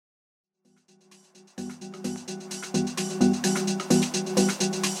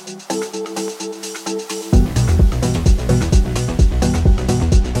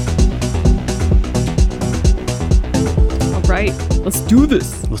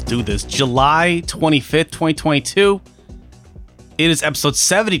Let's do this. July 25th, 2022. It is episode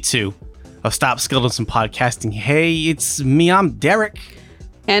 72 of Stop Skeletons and Podcasting. Hey, it's me. I'm Derek.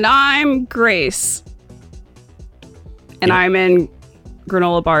 And I'm Grace. And Yeah. I'm in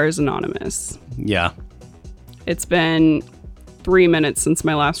Granola Bars Anonymous. Yeah. It's been 3 minutes since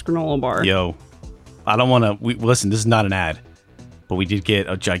my last granola bar. Yo, I don't want to... Listen, this is not an ad, but we did get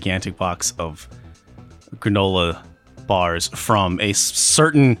a gigantic box of granola bars from a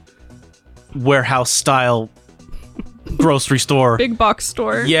certain warehouse-style grocery store. Big box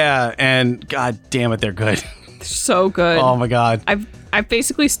store. Yeah, and god damn it, they're good. So good. Oh my god. I've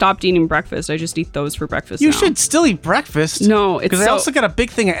basically stopped eating breakfast. I just eat those for breakfast You now. should still eat breakfast. No, it's because I so... also got a big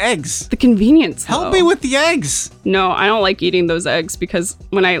thing of eggs. the convenience, Help though. me with the eggs. No, I don't like eating those eggs because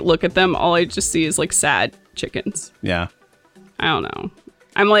when I look at them, all I just see is like sad chickens. Yeah. I don't know.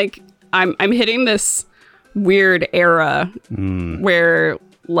 I'm hitting this weird era where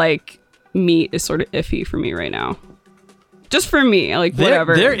like meat is sort of iffy for me right now. Just for me, like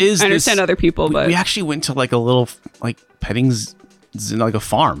whatever. There is I understand other people, but we actually went to like a little like petting like a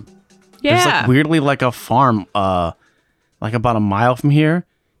farm. yeah, There's like weirdly like a farm like about a mile from here,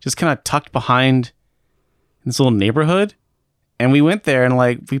 just kind of tucked behind this little neighborhood. And we went there and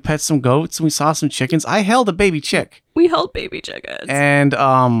like we pet some goats and we saw some chickens. I held a baby chick. we held baby chickens, And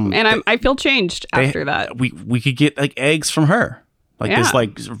I feel changed after that. we could get like eggs from her. Like this Yeah.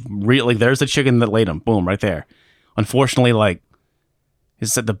 like real like there's the chicken that laid them. Boom, right there. Unfortunately, like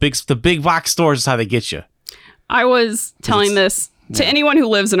it's at the big box stores is how they get you. I was telling this to anyone who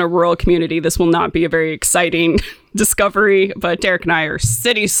lives in a rural community. This will not be a very exciting discovery, but Derek and I are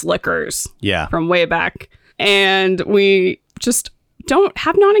city slickers Yeah. from way back, and we just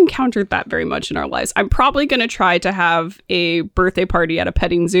have not encountered that very much in our lives. I'm probably going to try to have a birthday party at a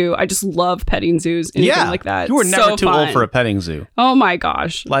petting zoo. I just love petting zoos, anything like that. You were never So too fun. old for a petting zoo. Oh my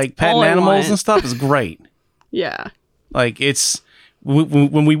gosh. Like petting All I animals want. and stuff is great. Yeah. Like it's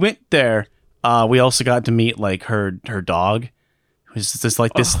when we went there, we also got to meet like her dog, who's just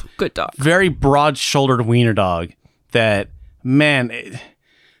like this Good dog. very broad-shouldered wiener dog. That man,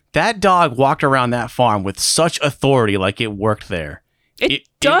 that dog walked around that farm with such authority, like it worked there. It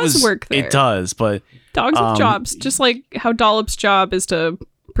does work there. It does, but Dogs have jobs, just like how Dollop's job is to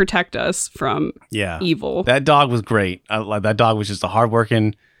protect us from yeah, evil. that dog was great. Like that dog was just a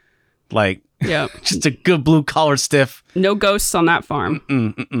hardworking, like Yeah. just a good blue collar stiff. No ghosts on that farm.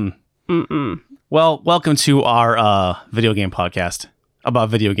 Well, welcome to our video game podcast about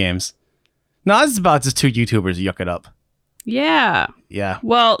video games. No, this is about just two YouTubers yuck it up. Yeah. Yeah.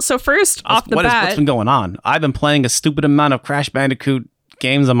 Well, so first off the bat, What's been going on? I've been playing a stupid amount of Crash Bandicoot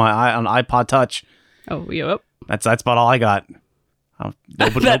games on my on iPod Touch. oh, yep. That's about all I got.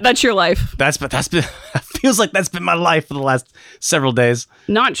 That's your life. That's been feels like that's been my life for the last several days.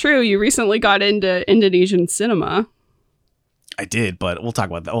 Not true. You recently got into Indonesian cinema. I did, but we'll talk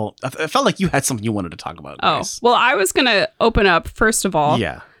about that. Well, I felt like you had something you wanted to talk about. Oh, Grace. well, I was going to open up, first of all,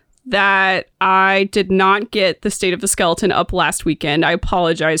 Yeah. that I did not get the State of the Skeleton up last weekend. I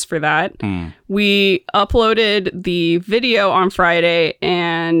apologize for that. We uploaded the video on Friday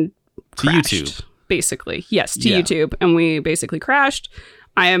and To crashed, YouTube. basically. Yes, to Yeah. YouTube. And we basically crashed.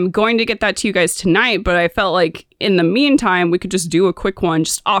 I am going to get that to you guys tonight, but I felt like in the meantime, we could just do a quick one,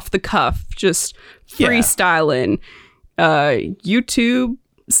 just off the cuff, just Yeah. freestyling. YouTube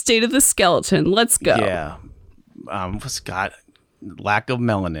State of the Skeleton. Let's go. Yeah. What's got lack of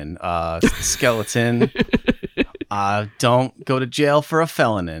melanin? Skeleton. Don't go to jail for a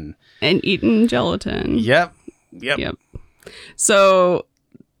felon. And eating gelatin. Yep. Yep. So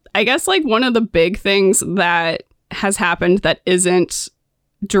I guess like one of the big things that has happened that isn't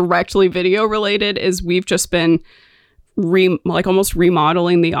directly video related is we've just been almost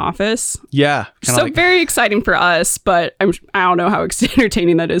remodeling the office. Yeah. So very exciting for us, but I don't know how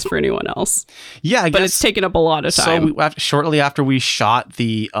entertaining that is for anyone else. Yeah, I But guess. it's taken up a lot of time. So shortly after we shot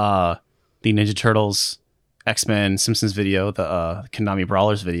the Ninja Turtles, X-Men, Simpsons video, the Konami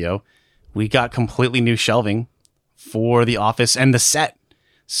Brawlers video, we got completely new shelving for the office and the set.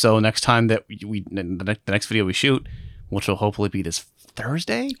 So next time that the next video we shoot, which will hopefully be this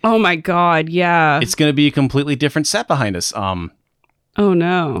Thursday, Oh my God. Yeah. it's going to be a completely different set behind us. Oh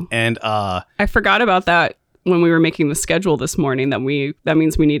no. And I forgot about that when we were making the schedule this morning, that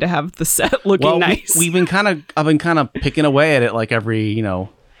means we need to have the set looking nice. I've been kind of picking away at it like every,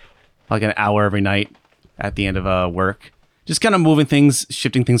 like an hour every night at the end of work. Just kind of moving things,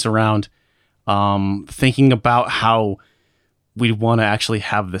 shifting things around, thinking about how we'd want to actually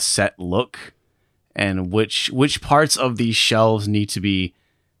have the set look and which parts of these shelves need to be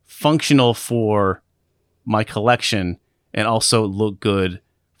functional for my collection and also look good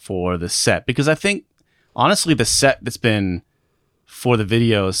for the set, because I think honestly the set that's been for the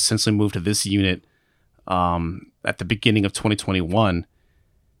videos since we moved to this unit at the beginning of 2021.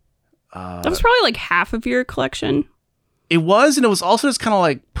 That was probably like half of your collection. It was, and it was also just kind of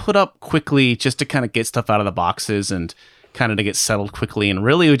like put up quickly just to kind of get stuff out of the boxes and kind of to get settled quickly. And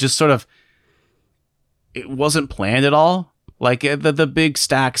really, it was just sort of, it wasn't planned at all. Like the big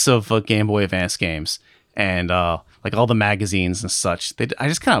stacks of Game Boy Advance games and like all the magazines and such. I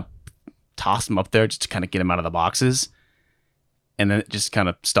just kind of tossed them up there just to kind of get them out of the boxes. And then it just kind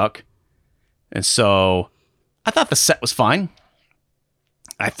of stuck. And so I thought the set was fine.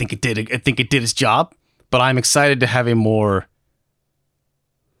 I think it did its job. But I'm excited to have a more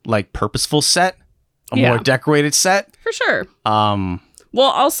like purposeful set, a more decorated set. For sure. Well,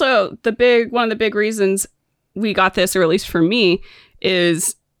 also one of the big reasons we got this, or at least for me,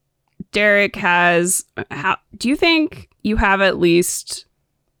 is Derek has, do you think you have at least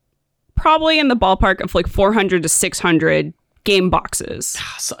probably in the ballpark of like 400 to 600 game boxes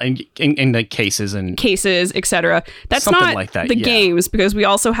in the cases, etc. That's something not like that, the games, because we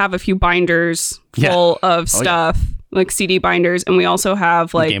also have a few binders full of stuff, like CD binders, and we also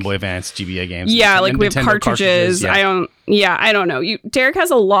have like Game Boy Advance, GBA games. Yeah, like we have Nintendo cartridges. I don't know. Derek has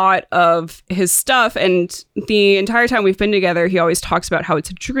a lot of his stuff, and the entire time we've been together, he always talks about how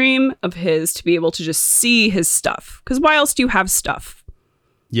it's a dream of his to be able to just see his stuff. Because why else do you have stuff?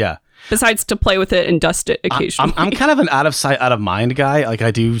 Yeah. Besides to play with it and dust it occasionally. I'm kind of an out of sight, out of mind guy. Like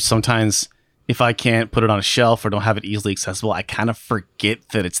I do sometimes, if I can't put it on a shelf or don't have it easily accessible, I kind of forget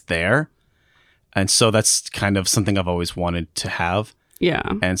that it's there. And so that's kind of something I've always wanted to have. Yeah.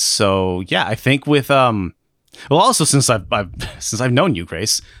 And so, yeah, I think with, well, also since I've known you,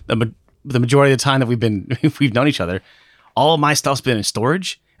 Grace, the majority of the time that we've known each other, all of my stuff's been in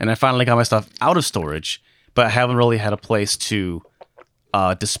storage, and I finally got my stuff out of storage, but I haven't really had a place to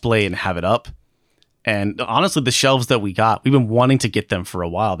display and have it up. And honestly, the shelves that we got, we've been wanting to get them for a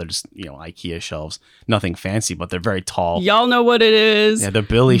while. They're just, IKEA shelves, nothing fancy, but they're very tall. Y'all know what it is. Yeah, the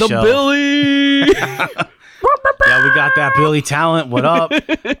Billy shelf. The Billy. Yeah, we got that Billy talent. What up?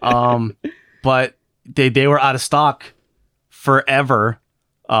 But they were out of stock forever.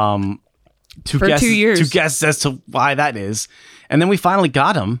 For 2 years. To guess as to why that is. And then we finally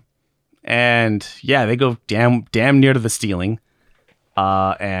got them. And yeah, they go damn near to the stealing.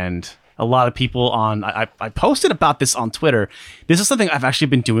 And a lot of people I posted about this on Twitter. This is something I've actually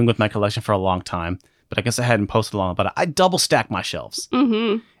been doing with my collection for a long time, but I guess I hadn't posted long about it. I double stack my shelves.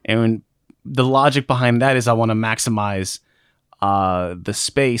 Mm-hmm. And the logic behind that is I want to maximize the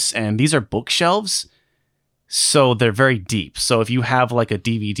space, and these are bookshelves, so they're very deep. So if you have like a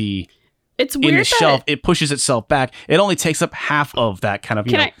DVD it's weird in the shelf, it pushes itself back. It only takes up half of that kind of,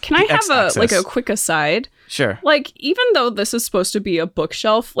 Can I have a quick aside? Sure. Like, even though this is supposed to be a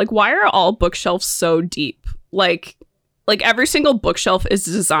bookshelf, like, why are all bookshelves so deep? Like every single bookshelf is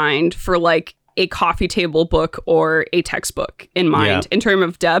designed for like a coffee table book or a textbook in mind in terms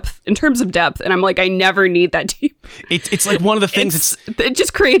of depth. And I'm like, I never need that deep. It's like one of the things it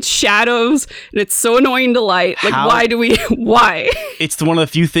just creates shadows, and it's so annoying to light. Like, why? It's one of the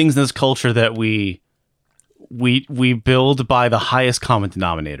few things in this culture that we build by the highest common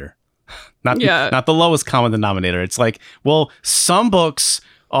denominator. Not the lowest common denominator. It's like, well, some books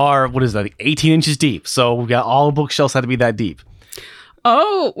are, what is that, like 18 inches deep. So we got all bookshelves have to be that deep.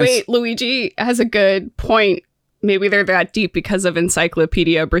 Oh, wait, Luigi has a good point. Maybe they're that deep because of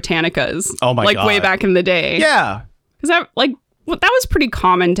Encyclopedia Britannicas. Oh my God. Like way back in the day. Yeah. Because that was pretty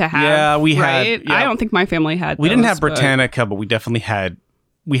common to have. Yeah, we had. Yeah. I don't think my family had We didn't have Britannica, but we definitely had.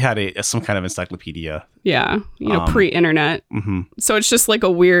 We had some kind of encyclopedia. Yeah, pre-internet. Mm-hmm. So it's just like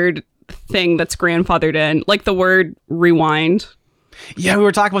a weird thing that's grandfathered in, like the word rewind. Yeah, we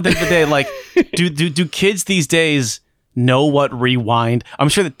were talking about that the other day. Like, do kids these days know what rewind? I'm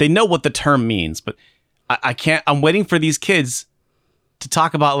sure that they know what the term means, but I can't. I'm waiting for these kids to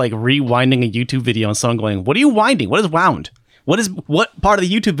talk about like rewinding a YouTube video and someone going, "What are you winding? What is wound? What part of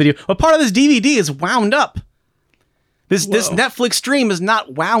the YouTube video? What part of this DVD is wound up? This Netflix stream is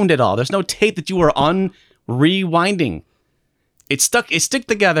not wound at all. There's no tape that you are rewinding. It's stuck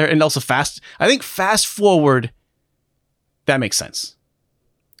together, and also fast. I think fast forward. That makes sense.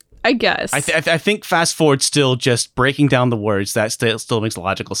 I guess. I think fast forward still just breaking down the words. That still makes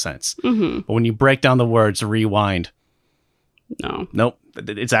logical sense. Mm-hmm. But when you break down the words, rewind. Nope.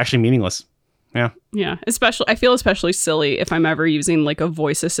 It's actually meaningless. Yeah. Yeah. I feel especially silly if I'm ever using like a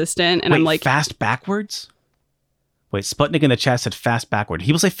voice assistant and I'm like, fast backwards. Wait, Sputnik in the chat said fast backward.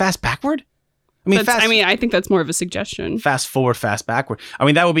 He will say fast backward. I think that's more of a suggestion. Fast forward, fast backward. I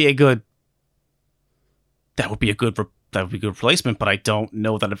mean, that would be a good that would be good replacement, but I don't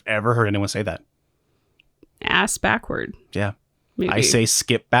know that I've ever heard anyone say that. Ass backward. Yeah. Maybe. I say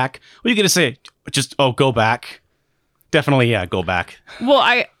skip back. What are you going to say? Just, go back. Definitely, yeah, go back. Well,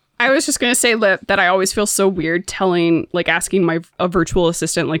 I was just going to say that I always feel so weird asking a virtual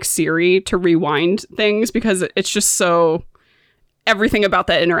assistant like Siri to rewind things, because it's just so, everything about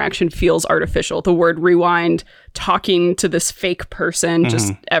that interaction feels artificial. The word rewind, talking to this fake person,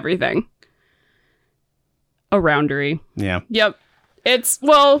 just everything. A roundery. Yeah. Yep.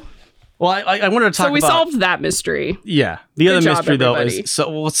 Well, I wanted to talk about... So we solved that mystery. Yeah. The other mystery, everybody. though, is... So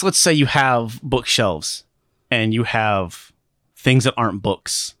let's say you have bookshelves and you have things that aren't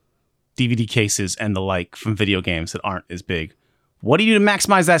books, DVD cases and the like from video games that aren't as big. What do you do to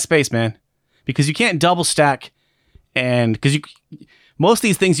maximize that space, man? Because you can't double stack, and... Because most of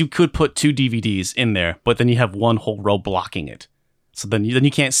these things you could put 2 DVDs in there, but then you have one whole row blocking it. So then you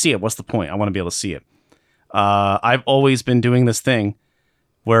can't see it. What's the point? I want to be able to see it. I've always been doing this thing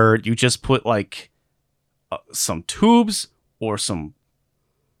where you just put like some tubes or some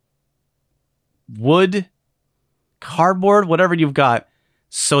wood, cardboard, whatever you've got,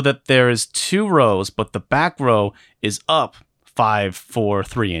 so that there's 2 rows, but the back row is up 5, 4,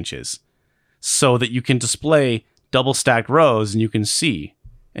 3 inches, so that you can display double stacked rows and you can see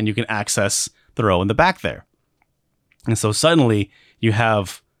and you can access the row in the back there. And so suddenly you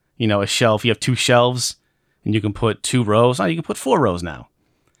have, a shelf, you have 2 shelves, and you can put 2 rows. Oh, you can put 4 rows now.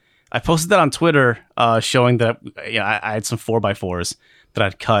 I posted that on Twitter, showing that I had some 4x4s that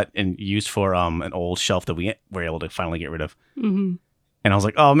I'd cut and used for an old shelf that we were able to finally get rid of. Mm-hmm. And I was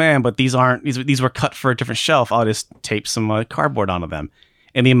like, oh man, but these were cut for a different shelf. I'll just tape some cardboard onto them.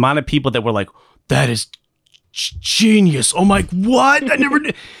 And the amount of people that were like, that is genius. Oh my, what? I never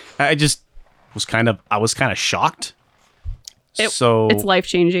did. I was kind of shocked. It's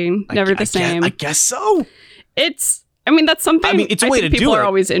life-changing. Never the same. I guess so. That's something it's a way to do it. People are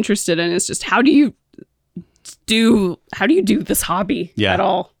always interested in. It's just, how do you do this hobby at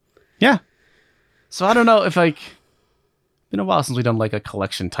all? Yeah. So I don't know if been a while since we've done like a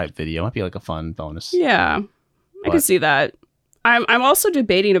collection type video. Might be like a fun bonus. Yeah. I can see that. I'm also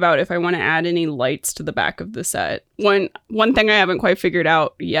debating about if I want to add any lights to the back of the set. One thing I haven't quite figured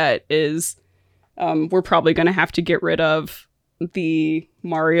out yet is we're probably going to have to get rid of the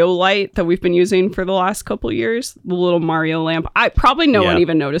Mario light that we've been using for the last couple of years. The little Mario lamp. No one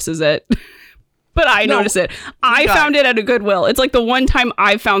even notices it. But I notice it. I found it at a Goodwill. It's like the one time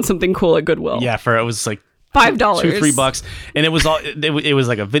I found something cool at Goodwill. Yeah, it was like $5, $2-3, and it was all it was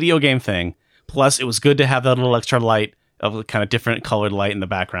like a video game thing. Plus, it was good to have that little extra light of a kind of different colored light in the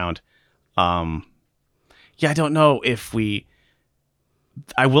background. I don't know if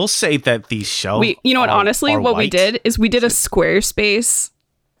I will say that these shelves. Honestly, what white. we did is we did a Squarespace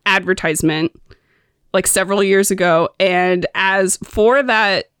advertisement like several years ago, and as part of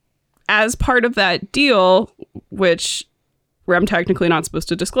that deal, which I'm technically not supposed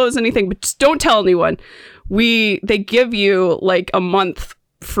to disclose anything, but just don't tell anyone. They give you like a month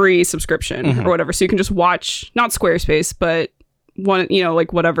free subscription or whatever, so you can just watch, not Squarespace, but one,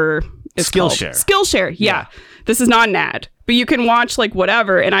 like whatever it's called. Skillshare. Yeah. This is not an ad, but you can watch like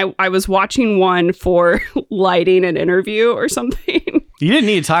whatever. And I was watching one for lighting an interview or something. You didn't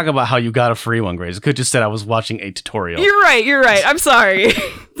need to talk about how you got a free one, Grace. You could just said I was watching a tutorial. You're right. I'm sorry.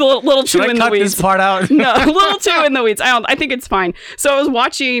 The little too in the weeds. Should I cut this part out? No, a little too in the weeds. I think it's fine. So I was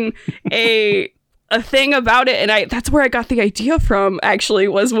watching a thing about it, and that's where I got the idea from, actually,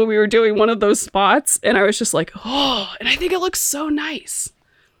 was when we were doing one of those spots, and I was just like, oh, and I think it looks so nice.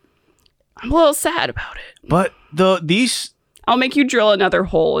 I'm a little sad about it. But these... I'll make you drill another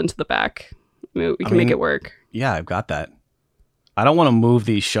hole into the back. We can make it work. Yeah, I've got that. I don't want to move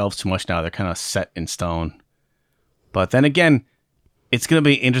these shelves too much now. They're kind of set in stone. But then again, it's going to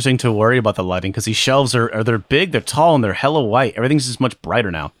be interesting to worry about the lighting, because these shelves they're big, they're tall, and they're hella white. Everything's just much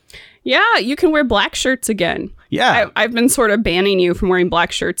brighter now. Yeah, you can wear black shirts again. Yeah. I've been sort of banning you from wearing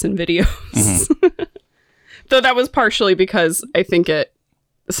black shirts in videos. Mm-hmm. Though that was partially because I think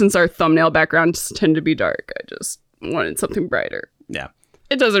since our thumbnail backgrounds tend to be dark, I just wanted something brighter. Yeah.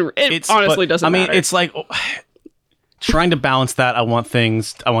 It honestly doesn't matter. It's like trying to balance that. I want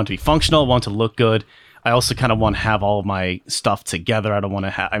to be functional, I want to look good. I also kind of want to have all of my stuff together. I don't want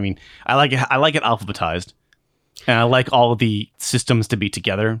to have, I like it alphabetized. And I like all of the systems to be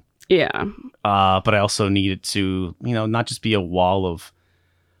together. Yeah. But I also need it to, not just be a wall of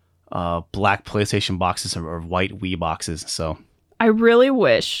black PlayStation boxes or white Wii boxes. So I really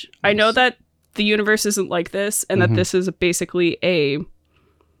wish. I know that the universe isn't like this, and that this is basically a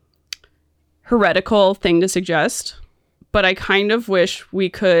heretical thing to suggest. But I kind of wish we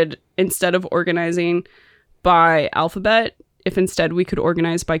could, instead of organizing by alphabet if instead we could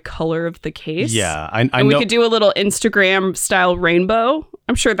organize by color of the case. Yeah, I and know. we could do a little Instagram style rainbow.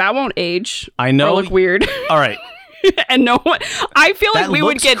 I'm sure that won't age. I know. Or look weird. All right. And no one, I feel like That we would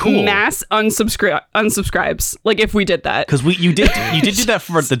looks get cool. mass unsubscribes. Like if we did that. Because you did do that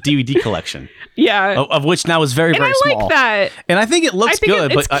for the DVD collection, Yeah. of which now is very, and very I small. like that. And I think it looks I think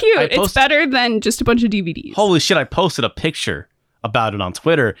good. it's but cute. I It's better than just a bunch of DVDs. Holy shit! I posted a picture about it on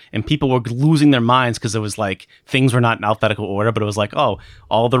Twitter, and people were losing their minds because it was like things were not in alphabetical order, but it was like, oh,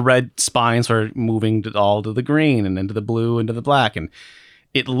 all the red spines were moving all to the green and into the blue and to the black, and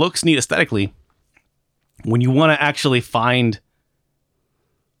it looks neat aesthetically. When you want to actually find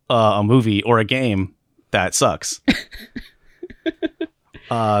a movie or a game, that sucks.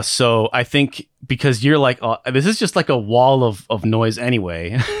 So I think because you're like, oh, this is just like a wall of noise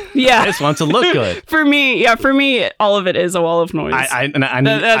anyway. Yeah. I just want it to look good. For me, all of it is a wall of noise. I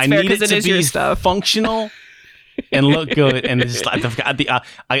That's fair, need 'cause it it to is your be stuff. functional and look good. And it's just, I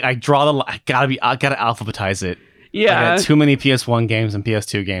draw the I gotta alphabetize it. Yeah. I got too many PS1 games and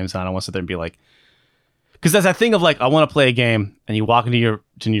PS2 games. I don't want to sit there and be like, because that's that thing of like, I want to play a game, and you walk into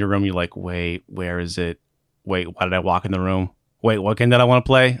your room, you're like, wait, where is it? Wait, why did I walk in the room? Wait, what game did I want to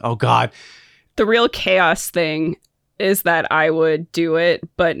play? Oh God. The real chaos thing is that I would do it,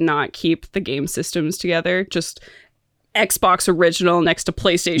 but not keep the game systems together. Just Xbox original next to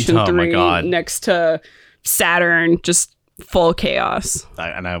PlayStation Oh my 3, God. next to Saturn, just full chaos.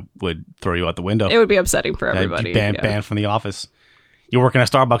 And I would throw you out the window. It would be upsetting for I'd be everybody. banned from the office. You're working at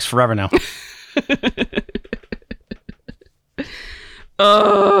Starbucks forever now.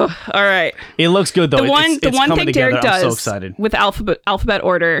 Oh, all right. It looks good though. The one it's thing coming together. Derek does I'm so excited. with alphabet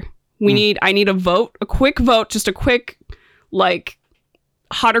order, I need a quick vote, just a quick like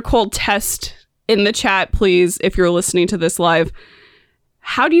hot or cold test in the chat, please, if you're listening to this live.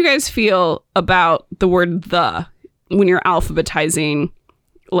 How do you guys feel about the word "the" when you're alphabetizing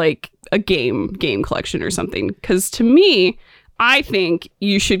like a game collection or something? Because to me, I think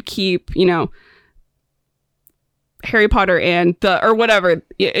you should keep, Harry Potter and the, or whatever.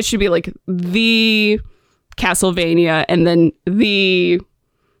 It should be like the Castlevania and then the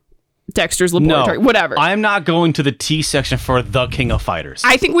Dexter's Laboratory, whatever. I'm not going to the T section for the King of Fighters.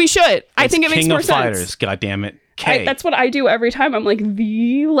 I think we should. I think it makes King more of sense. Fighters. God damn it. K. That's what I do every time. I'm like,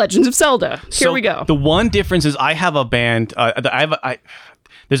 the Legends of Zelda. Here So we go. The one difference is I have a band.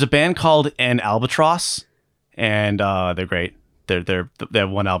 There's a band called An Albatross, and they're great. They have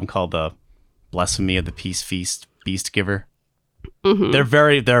one album called "Blasphemy of the Peace Feast Beast Giver." Mm-hmm.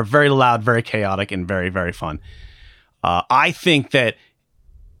 They're very loud, very chaotic, and very, very fun. I think that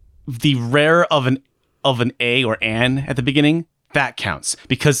the rare of an A or an at the beginning, that counts,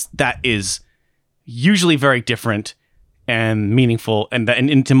 because that is usually very different and meaningful. And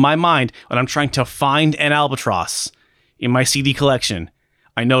into my mind, when I'm trying to find an albatross in my CD collection,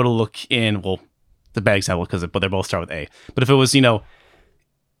 I know to look in, well, the bad example, but they both start with A. But if it was,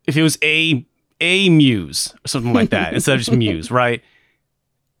 a Muse or something like that, instead of just Muse, right?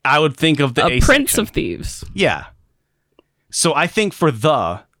 I would think of the A Prince section. of Thieves. Yeah. So I think for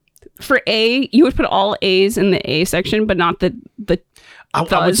A, you would put all A's in the A section, but not the I would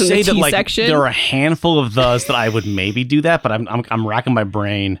thes in say the that T like section. there are a handful of those that I would maybe do that, but I'm racking my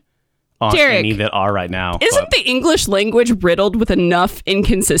brain on Derek, any that are right now. Isn't but the English language riddled with enough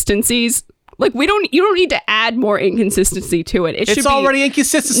inconsistencies? Like you don't need to add more inconsistency to it. it's already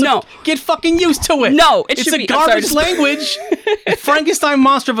inconsistent. So No. get fucking used to it. No, it it's should a be. I'm sorry, garbage just- language. A Frankenstein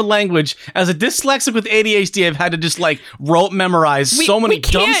monster of a language. As a dyslexic with ADHD, I've had to just like rote memorize so many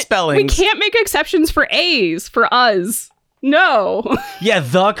dumb spellings. We can't make exceptions for A's for us. No, Yeah,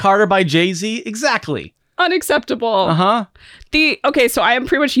 The Carter by Jay-Z. Exactly. unacceptable. Uh-huh. Okay, so I am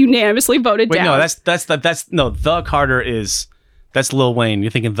pretty much unanimously voted Wait, down. no, The Carter that's Lil Wayne. You're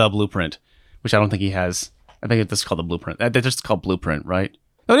thinking The Blueprint, which I don't think he has. I think it's called The Blueprint. They're just called Blueprint, right?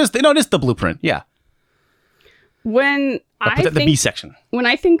 No, it is The Blueprint. Yeah. When The B section. when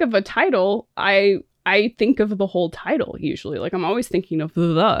I think of a title, I think of the whole title usually. Like I'm always thinking of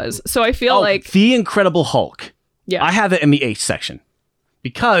the thes. So I feel like The Incredible Hulk. yeah, I have it in the H section.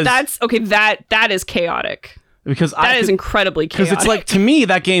 Because that's okay. That is chaotic. That is incredibly chaotic. because it's like, to me,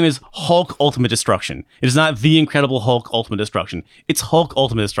 that game is Hulk Ultimate Destruction. It is not The Incredible Hulk Ultimate Destruction. It's Hulk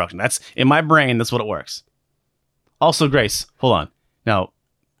Ultimate Destruction. That's in my brain. That's what it works. Also, Grace, hold on. Now,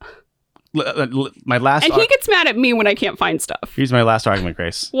 my last. and he gets mad at me when I can't find stuff. Here's my last argument,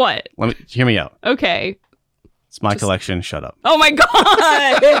 Grace. What? Let me hear me out. Okay. It's my collection. Shut up. Oh my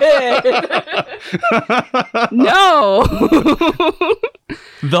god! No.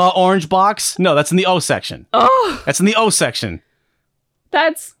 The orange box? No, that's in the O section. Oh, That's in the O section.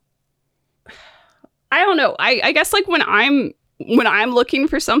 that's. I don't know. I guess like when I'm looking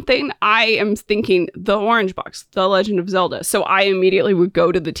for something, I am thinking the orange box, The Legend of Zelda. So I immediately would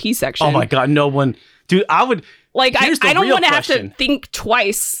go to the T section. Oh my God, no one, dude. I would like. I don't want to have to think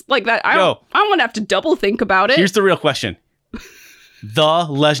twice like that. I don't want to have to double think about it. Here's the real question: The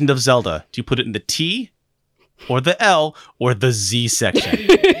Legend of Zelda. Do you put it in the T, or the L, or the Z section?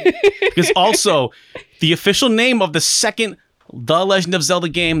 Because also, the official name of the second The Legend of Zelda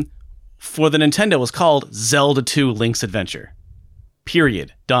game for the Nintendo was called Zelda 2: Link's Adventure.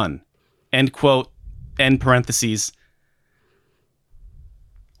 Period. Done. End quote. End parentheses.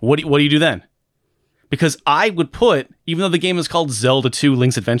 What do you do then? Because I would put, even though the game is called Zelda 2: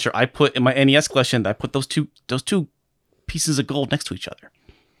 Link's Adventure, I put in my NES collection, I put those two pieces of gold next to each other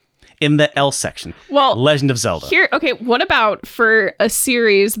in the L section. Well, Legend of Zelda. Okay, what about for a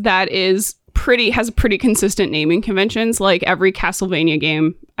series that has pretty consistent naming conventions? Like every Castlevania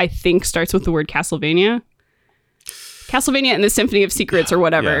game, I think starts with the word Castlevania. Castlevania and the Symphony of Secrets or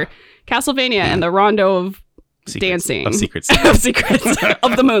whatever. Yeah. Castlevania and the Rondo of Secrets. Dancing. Of Secrets. Of Secrets.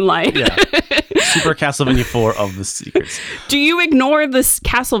 Of the Moonlight. Yeah. Super Castlevania 4 of the Secrets. Do you ignore this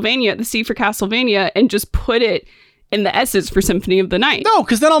Castlevania, the C for Castlevania, and just put it in the S's for Symphony of the Night? No,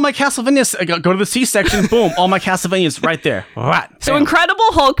 because then all my Castlevanias, go to the C section, boom, all my Castlevanias right there. Right. So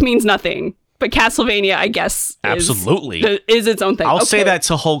Incredible Hulk means nothing, but Castlevania, I guess, absolutely is its own thing. I'll say that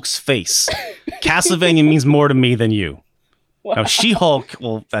to Hulk's face. Castlevania means more to me than you. Wow. Now, She-Hulk,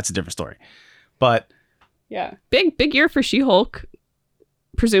 well, that's a different story. But yeah, big year for She-Hulk.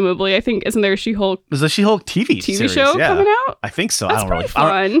 Presumably, I think, isn't there a She-Hulk? There's a She-Hulk TV series, show coming out? I think so. That's I don't really.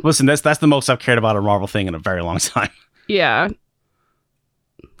 fun. Listen, that's the most I've cared about a Marvel thing in a very long time. Yeah.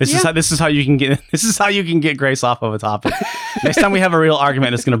 This is how you can get Grace off of a topic. Next time we have a real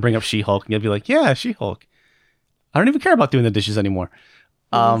argument, it's going to bring up She-Hulk, and you'll be like, "Yeah, She-Hulk. I don't even care about doing the dishes anymore."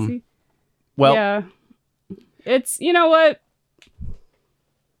 Well, yeah, it's, you know what?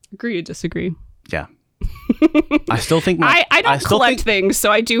 Agree to disagree. Yeah. I still think I don't collect things,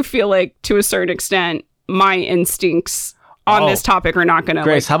 so I do feel like to a certain extent my instincts on this topic are not going to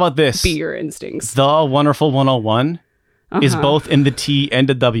Grace, how about this? Be your instincts. The Wonderful 101 is both in the T and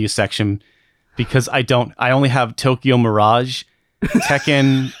the W section because I only have Tokyo Mirage,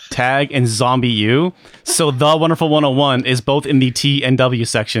 Tekken Tag, and Zombie U. So The Wonderful 101 is both in the T and W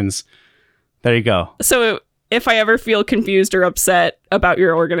sections. There you go. So if I ever feel confused or upset about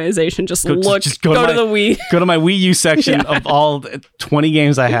your organization, just go to the Wii. Go to my Wii U section of all 20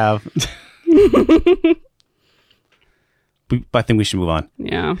 games I have. I think we should move on.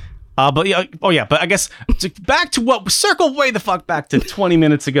 Yeah. But I guess circle way the fuck back to 20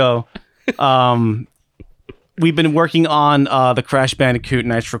 minutes ago. We've been working on the Crash Bandicoot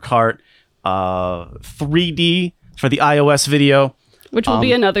Nitro Kart 3D for the iOS video. Which will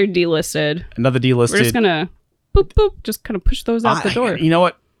be another delisted. Another delisted. We're just gonna boop boop, just kind of push those out the door. You know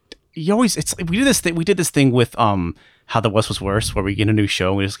what? We did this thing with How the West Was Worse, where we get a new show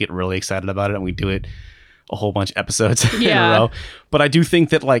and we just get really excited about it and we do it a whole bunch of episodes in a row. But I do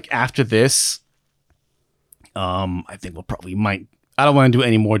think that like after this, I think I don't want to do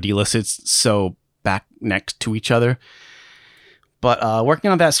any more delisteds, so back next to each other. But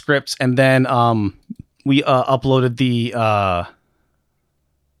working on that script, and then we uploaded the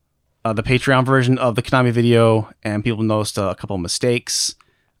Patreon version of the Konami video, and people noticed a couple of mistakes.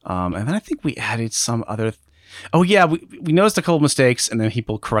 And then I think we added some other... we noticed a couple of mistakes, and then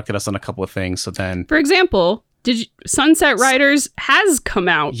people corrected us on a couple of things. So then... For example, Sunset Riders has come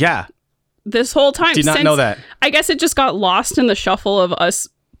out. Yeah. This whole time. Did not know that. I guess it just got lost in the shuffle of us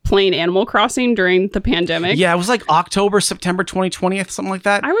playing Animal Crossing during the pandemic. Yeah, it was like October, September 2020, something like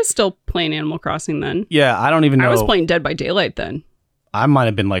that. I was still playing Animal Crossing then. Yeah, I don't even know. I was playing Dead by Daylight then. I might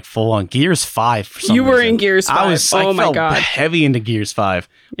have been like full on Gears 5 for some reason. You were in Gears 5. I my God. Heavy into Gears 5.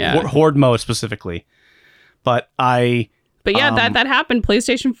 Yeah. Horde mode specifically. But that happened.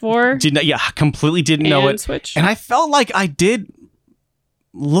 PlayStation 4. Completely didn't know it. Switch. And I felt like I did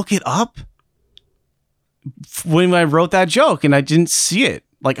look it up when I wrote that joke and I didn't see it.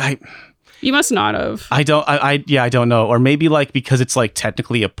 You must not have. I don't know. Or maybe like because it's like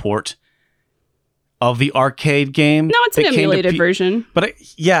technically a port of the arcade game. No, it's an emulated version. But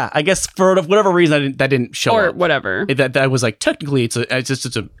I guess for whatever reason that didn't show or up. Whatever. That was like technically it's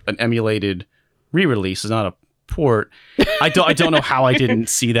just an emulated re-release. It's not a port. I don't know how I didn't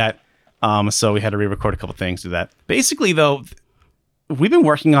see that. So we had to re-record a couple things to do that. Basically though, we've been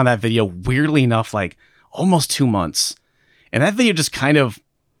working on that video weirdly enough like almost 2 months. And that video just kind of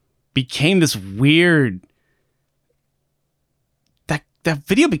became this weird... That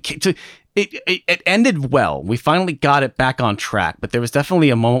video became... It ended well. We finally got it back on track. But there was definitely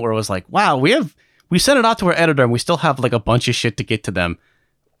a moment where it was like, wow, we we sent it out to our editor and we still have like a bunch of shit to get to them.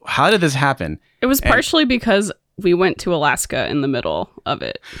 How did this happen? It was partially because we went to Alaska in the middle of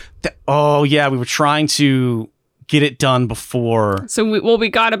it. Oh yeah, we were trying to get it done before. So we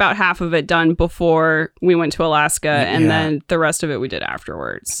got about half of it done before we went to Alaska, and then the rest of it we did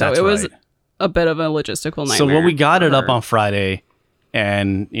afterwards. So it was a bit of a logistical nightmare. So when we got it up on Friday,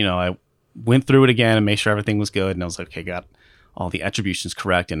 and I went through it again and made sure everything was good, and I was like, okay, got all the attributions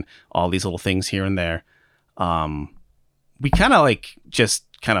correct and all these little things here and there. We kind of just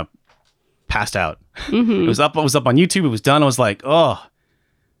passed out. Mm-hmm. It was up on YouTube. It was done. I was like, oh.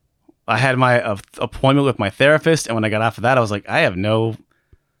 I had my appointment with my therapist, and when I got off of that, I was like, I have no.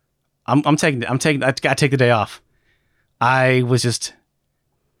 I gotta take the day off. I was just.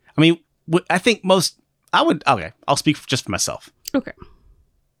 I mean, I think most. I would. Okay, I'll speak just for myself. Okay.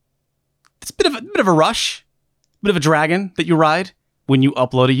 It's a bit of a rush, bit of a dragon that you ride when you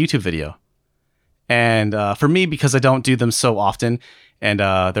upload a YouTube video, and for me, because I don't do them so often. And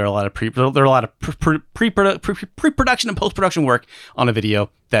there are a lot of pre-production and post-production work on a video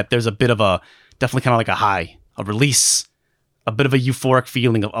that there's a bit of definitely kind of like a high, a release, a bit of a euphoric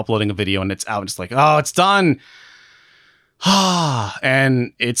feeling of uploading a video and it's out and it's like, oh, it's done.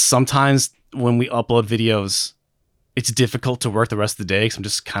 And it's sometimes when we upload videos, it's difficult to work the rest of the day because I'm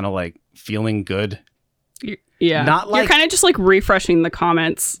just kind of like feeling good. Yeah. You're kind of just like refreshing the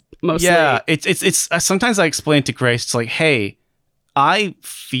comments mostly. Yeah. It's sometimes I explain to Grace, it's like, hey, I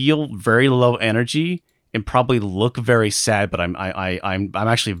feel very low energy and probably look very sad, but I'm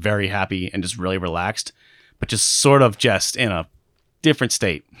actually very happy and just really relaxed, but just sort of just in a different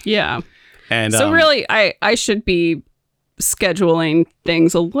state. Yeah. And so really, I should be scheduling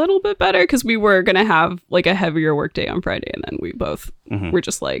things a little bit better because we were gonna have like a heavier work day on Friday, and then we both were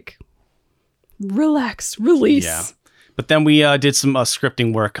just like, relax, release. Yeah. But then we did some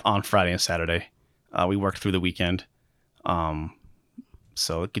scripting work on Friday and Saturday. We worked through the weekend.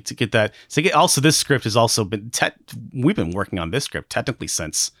 So to get that. So also this script has also been we've been working on this script technically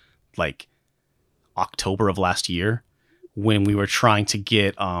since like October of last year when we were trying to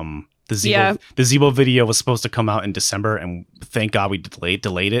get the Zeebo video was supposed to come out in December, and thank God we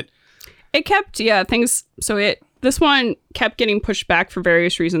delayed it. It kept things. So this one kept getting pushed back for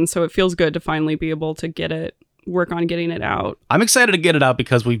various reasons. So it feels good to finally be able to work on getting it out. I'm excited to get it out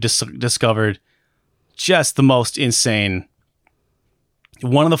because we've discovered just the most insane.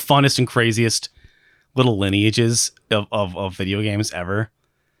 One of the funnest and craziest little lineages of video games ever.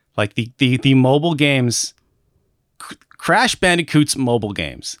 Like the mobile games, Crash Bandicoot's mobile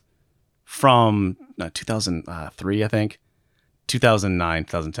games from 2003, I think, 2009,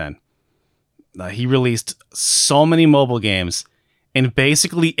 2010. He released so many mobile games, and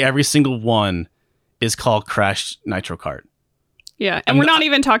basically every single one is called Crash Nitro Kart. Yeah, and we're not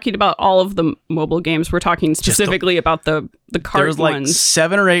even talking about all of the mobile games. We're talking specifically about the kart There's like ones.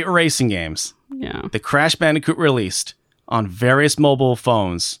 7 or 8 racing games. Yeah. The Crash Bandicoot released on various mobile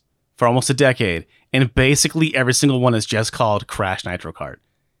phones for almost a decade, and basically every single one is just called Crash Nitro Kart.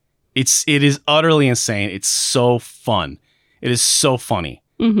 It is utterly insane. It's so fun. It is so funny.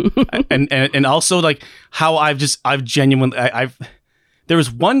 and also like how I've genuinely there was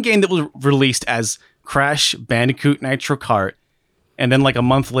one game that was released as Crash Bandicoot Nitro Kart. And then like a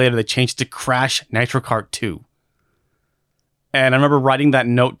month later, they changed to Crash Nitro Kart 2. And I remember writing that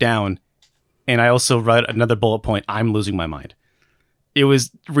note down. And I also wrote another bullet point. I'm losing my mind. It was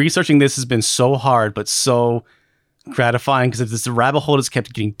researching this has been so hard, but so gratifying because this rabbit hole has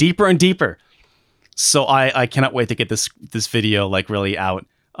kept getting deeper and deeper. So I cannot wait to get this video like really out.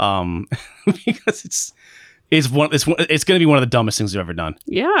 Because it's going to be one of the dumbest things we've ever done.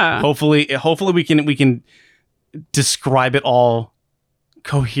 Yeah. Hopefully we can describe it all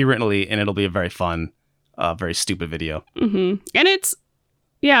coherently, and it'll be a very fun, very stupid video. Mm-hmm.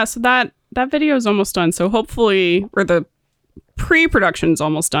 And so that video is almost done. So hopefully, or the pre-production is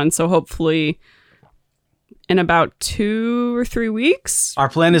almost done. So hopefully, in about 2 or 3 weeks, our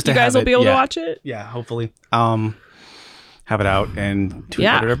plan is to you guys will be able to watch it. Yeah, hopefully, have it out and to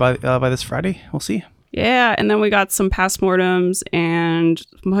editor by this Friday. We'll see. Yeah, and then we got some pastmortems and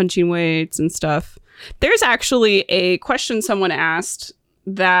some punching weights and stuff. There's actually a question someone asked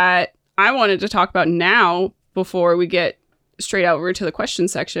that I wanted to talk about now before we get straight over to the question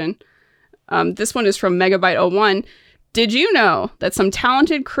section. This one is from Megabyte01. Did you know that some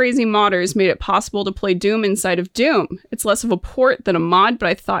talented, crazy modders made it possible to play Doom inside of Doom? It's less of a port than a mod, but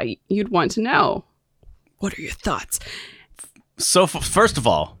I thought you'd want to know. What are your thoughts? So first of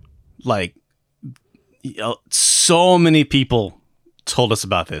all, like, so many people told us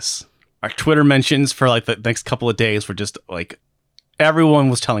about this. Our Twitter mentions for like the next couple of days were just like, everyone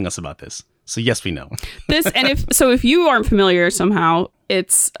was telling us about this. So yes, we know. This, and if you aren't familiar somehow,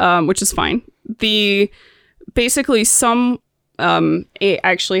 it's which is fine. Basically I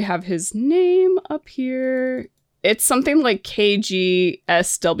actually have his name up here. It's something like KGSWS.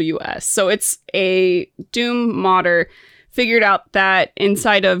 So it's a Doom modder figured out that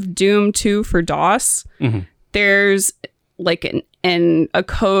inside of Doom 2 for DOS, there's like a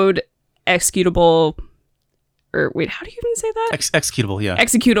code executable, or wait, how do you even say that? Executable, yeah.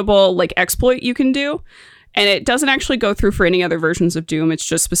 Executable like exploit you can do. And it doesn't actually go through for any other versions of Doom. It's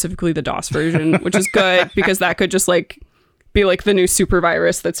just specifically the DOS version, which is good because that could just like be like the new super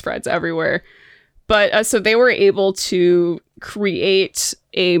virus that spreads everywhere. But so they were able to create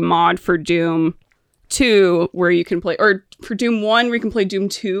a mod for Doom 2 where you can play, or for Doom 1 where you can play Doom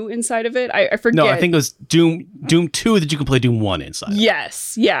 2 inside of it. I forget. No, I think it was Doom 2 that you can play Doom 1 inside.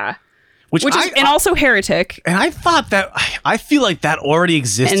 Yes, yeah. Which is, and also Heretic. And I thought that, I feel like that already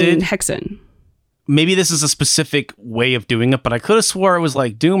existed. And Hexen. Maybe this is a specific way of doing it, but I could have swore it was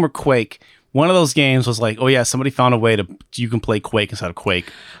like Doom or Quake. One of those games was like, oh yeah, somebody found a way you can play Quake inside of Quake,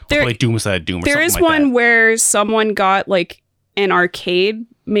 or play Doom inside of Doom, or something like that. There is one where someone got like an arcade,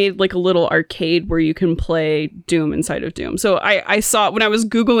 made like a little arcade where you can play Doom inside of Doom. So I saw, when I was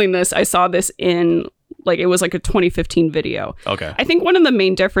Googling this, I saw this in like, it was like a 2015 video. Okay. I think one of the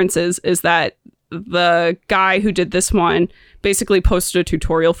main differences is that the guy who did this one basically posted a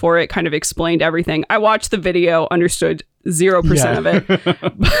tutorial for it, kind of explained everything. I watched the video, understood 0% of it.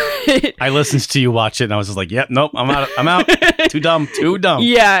 But I listened to you watch it and I was just like, yep, nope, I'm out. Too dumb.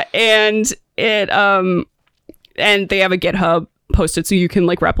 Yeah, and it and they have a GitHub posted so you can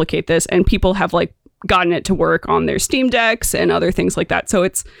like replicate this, and people have like gotten it to work on their Steam Decks and other things like that. So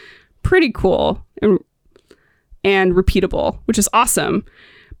it's pretty cool and repeatable, which is awesome.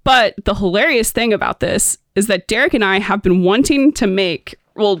 But the hilarious thing about this is that Derek and I have been wanting to make,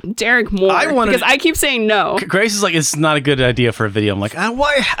 well, Derek more, because I keep saying no. Grace is like, it's not a good idea for a video. I'm like,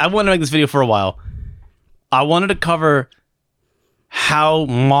 why? I wanted to make this video for a while. I wanted to cover how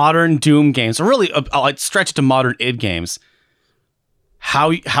modern Doom games, or really, I'll stretch it to modern id games, how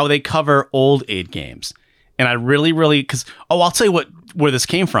they cover old id games. And I really, because, I'll tell you where this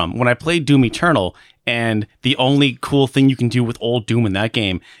came from. When I played Doom Eternal, and the only cool thing you can do with old Doom in that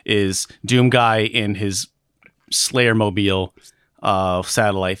game is Doom Guy in his Slayer mobile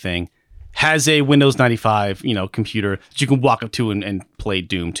satellite thing has a Windows 95 computer that you can walk up to and play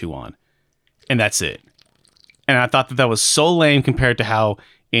Doom 2 on, and that's it. And I thought that was so lame compared to how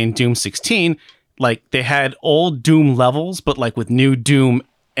in Doom 16, like, they had old Doom levels but like with new Doom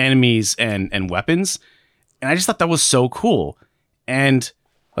enemies and weapons, and I just thought that was so cool. And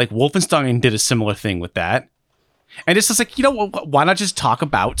like Wolfenstein did a similar thing with that. And it's just like, why not just talk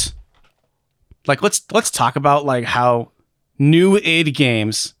about, like, let's talk about like how new id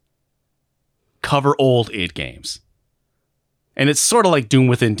games cover old id games. And it's sort of like Doom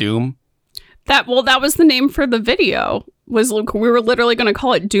within Doom. That was the name for the video. We were literally going to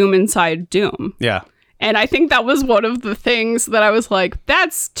call it Doom Inside Doom. Yeah. And I think that was one of the things that I was like,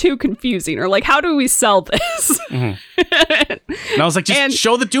 that's too confusing. Or like, how do we sell this? Mm-hmm. And I was like, just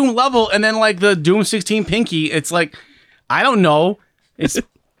show the Doom level and then like the Doom 16 pinky. It's like, I don't know.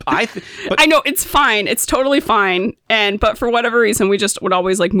 I know it's fine. It's totally fine. But for whatever reason, we just would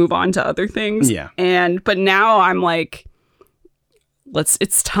always like move on to other things. Yeah. But now I'm like,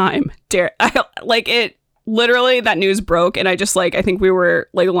 it's time. Literally, that news broke, and I just like, I think we were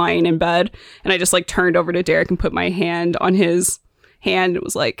like lying in bed, and I just like turned over to Derek and put my hand on his hand. It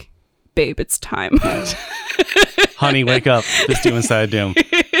was like, babe, it's time. Honey, wake up. This Doom Inside Doom.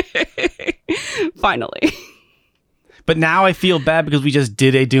 Finally. But now I feel bad because we just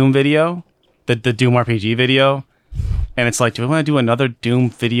did a Doom video, the Doom RPG video, and it's like, do we want to do another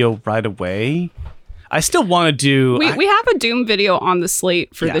Doom video right away? I still want to do... We have a Doom video on the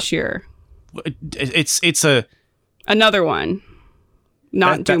slate for this year. It's another one,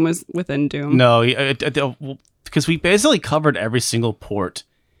 not Doom was within Doom. No, because we basically covered every single port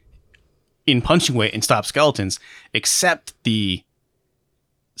in Punching Weight and Stop Skeletons except the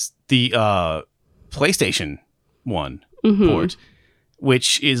PlayStation 1 port,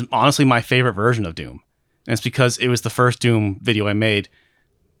 which is honestly my favorite version of Doom. And it's because it was the first Doom video I made,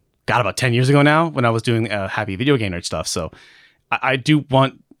 about 10 years ago now, when I was doing Happy Video Game Nerd stuff. So I do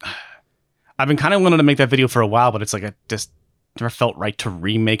want... I've been kind of wanting to make that video for a while, but it's like I just never felt right to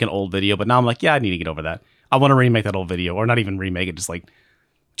remake an old video. But now I'm like, yeah, I need to get over that. I want to remake that old video, or not even remake it.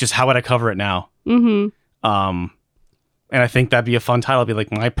 Just how would I cover it now? Mm-hmm. And I think that'd be a fun title. It'd be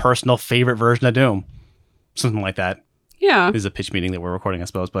like my personal favorite version of Doom, something like that. Yeah, this is a pitch meeting that we're recording, I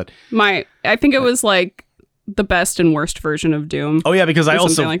suppose. But I think it was like the best and worst version of Doom. Oh yeah, because I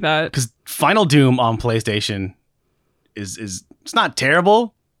also something like that. because Final Doom on PlayStation is it's not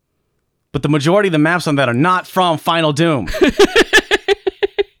terrible, but the majority of the maps on that are not from Final Doom.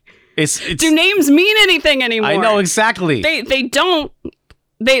 It's Do names mean anything anymore? I know exactly. They don't.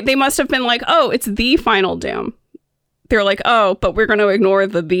 They must have been like, oh, it's the Final Doom. They're like, oh, but we're going to ignore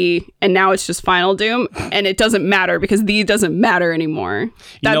the, and now it's just Final Doom, and it doesn't matter because the doesn't matter anymore.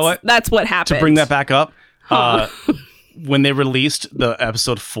 You know what? That's what happened. To bring that back up, when they released the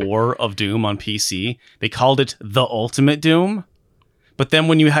episode 4 of Doom on PC, they called it the Ultimate Doom. But then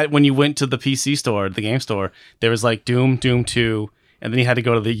when you went to the PC store, the game store, there was like Doom, Doom 2, and then you had to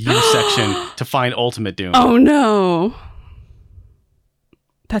go to the U section to find Ultimate Doom. Oh no.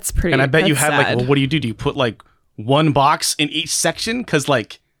 That's pretty. And I bet you had sad. like, well, what do? Do you put like one box in each section? Because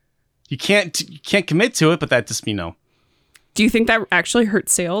like you can't commit to it, but that just Do you think that actually hurt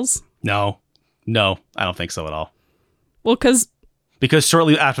sales? No, I don't think so at all. Well, because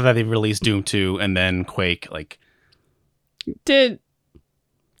shortly after that they released Doom 2 and then Quake. Like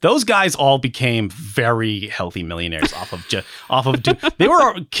those guys all became very healthy millionaires off of Doom. They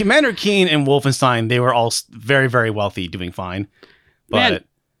were Commander Keen and Wolfenstein. They were all very, very wealthy, doing fine. But Man,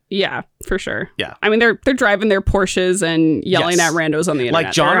 yeah, for sure. Yeah, I mean they're driving their Porsches and yelling at randos on the internet.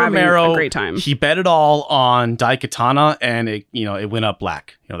 Like John They're Romero, a great time. He bet it all on Daikatana, and it went up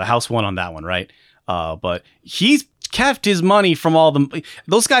black. The house won on that one, right? But he's kept his money from all the.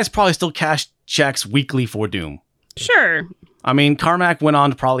 Those guys probably still cash checks weekly for Doom. Sure. I mean, Carmack went on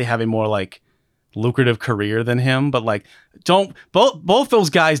to probably have a more like lucrative career than him, but like both those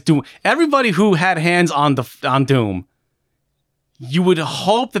guys do. Everybody who had hands on Doom, you would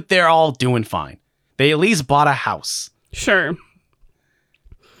hope that they're all doing fine. They at least bought a house. Sure.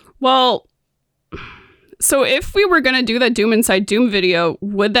 Well, so if we were going to do that Doom Inside Doom video,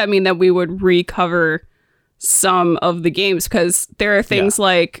 would that mean that we would recover some of the games? Because there are things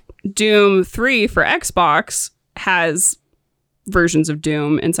like Doom 3 for Xbox has versions of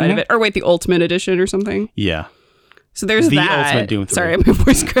Doom inside of it. Or wait, the Ultimate Edition or something? Yeah. So there's the that. Ultimate Doom 3. Sorry, my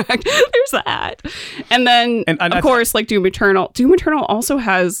voice cracked. There's that. And then, of course, like Doom Eternal. Doom Eternal also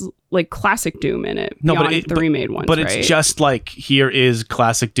has like classic Doom in it. No, but the remade ones, but right? It's just like, here is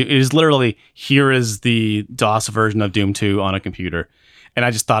classic Doom. It is literally, here is the DOS version of Doom 2 on a computer. And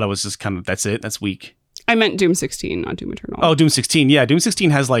I just thought it was just kind of, that's it. That's weak. I meant Doom 16, not Doom Eternal. Oh, Doom 16. Yeah, Doom 16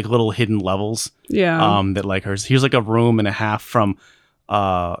 has like little hidden levels. Yeah. That like here's like a room and a half from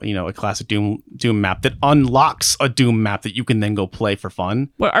a classic Doom map that unlocks a Doom map that you can then go play for fun.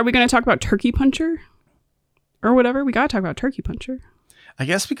 What are we going to talk about? Turkey Puncher or whatever? We got to talk about Turkey Puncher. I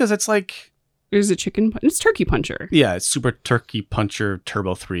guess because it's like, is it chicken? It's Turkey Puncher. Yeah, it's Super Turkey Puncher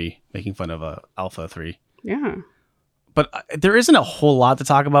Turbo 3, making fun of Alpha 3. Yeah. But there isn't a whole lot to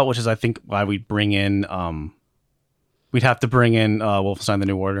talk about, which is I think why we'd bring in we'd have to bring in Wolfenstein: The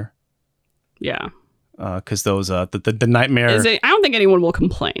New Order. Yeah. Because those the nightmare. I don't think anyone will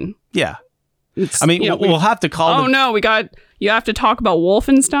complain. Yeah. I mean, we'll have to call. Oh no, you have to talk about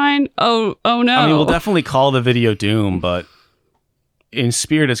Wolfenstein. Oh no. I mean, we'll definitely call the video Doom, but in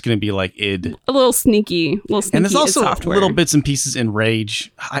spirit, it's going to be like id. A little sneaky. And there's also software. Little bits and pieces in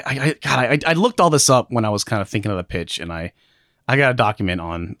Rage. I looked all this up when I was kind of thinking of the pitch, and I got a document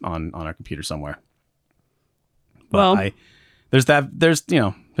on our computer somewhere. But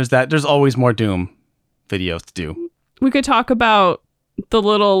there's always more Doom videos to do. We could talk about the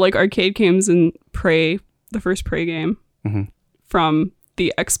little like arcade games in Prey, the first Prey game from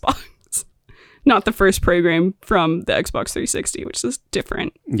the Xbox. Not the first Prey game from the Xbox 360, which is a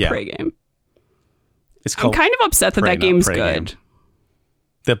different Prey game. I'm kind of upset that Prey, that game's Prey good. Game.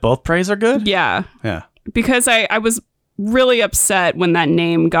 That both Preys are good? Yeah. Yeah. Because I was really upset when that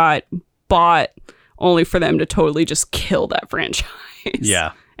name got bought only for them to totally just kill that franchise.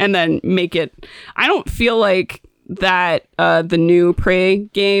 Yeah. And then make it... I don't feel like that the new Prey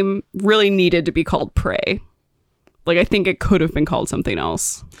game really needed to be called Prey. Like, I think it could have been called something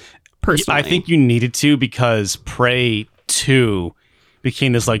else. Personally. I think you needed to, because Prey 2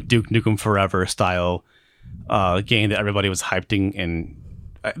 became this like Duke Nukem Forever style game that everybody was hyping, and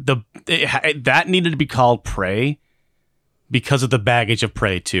that needed to be called Prey because of the baggage of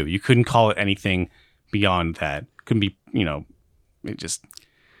Prey 2. You couldn't call it anything beyond that. Couldn't be, it just...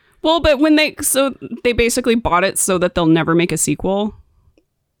 Well, but when they basically bought it so that they'll never make a sequel.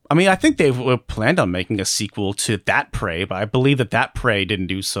 I mean, I think they planned on making a sequel to that Prey, but I believe that Prey didn't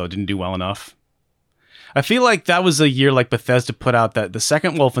do well enough. I feel like that was a year like Bethesda put out the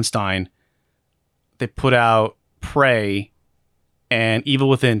second Wolfenstein. They put out Prey and Evil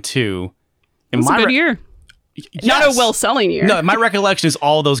Within 2. It was a good year. Yes. Not a well-selling year. No, my recollection is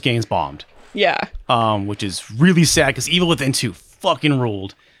all those games bombed. Yeah. Which is really sad because Evil Within 2 fucking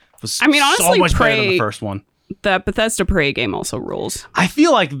ruled. I mean, honestly, so much better than Prey- the first one. That Bethesda Prey game also rules. I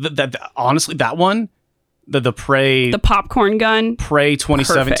feel like that honestly, that one, the Prey The popcorn gun, Prey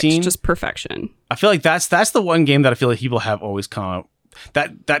 2017, perfect, just perfection. I feel like that's the one game that I feel like people have always kind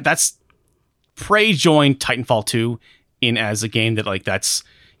of that's Prey joined Titanfall 2 in as a game that like that's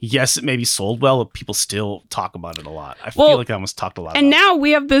yes, it maybe sold well, but people still talk about it a lot. I feel like I almost talked a lot. And about now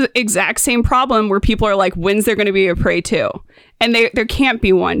we have the exact same problem where people are like, when's there going to be a Prey 2? And there can't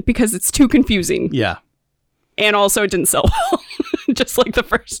be one because it's too confusing. it. Yeah. And also it didn't sell well, just like the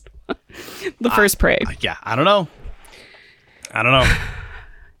first one. The first Prey. Yeah, I don't know.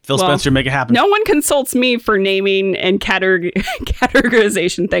 Phil Spencer, make it happen. No one consults me for naming and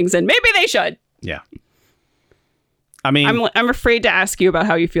categorization things, and maybe they should. Yeah. I mean, I'm afraid to ask you about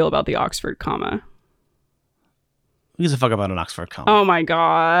how you feel about the Oxford comma. who gives a fuck about an Oxford comma? Oh my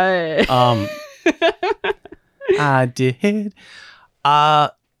god. I did.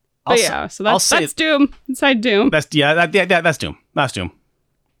 But yeah, so that's Doom. Inside Doom. That's that's Doom. That's Doom.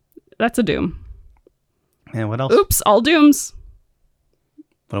 That's a Doom. And what else? Oops, all Dooms.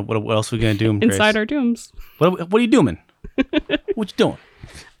 What else are we gonna do? Inside our Dooms. What are you doing? What you doing?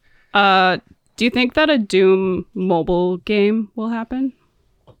 Do you think that a Doom mobile game will happen?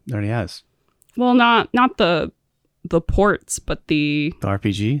 It already has. Well, not the ports, but the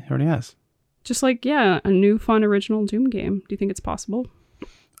RPG it already has. just like a new fun original Doom game. Do you think it's possible?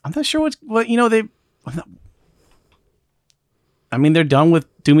 I'm not sure what you know they. I mean, they're done with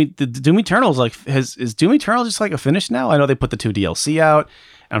Doom. The Doom Eternals. Like, is Doom Eternal just like a finish now? I know they put the 2 DLC out.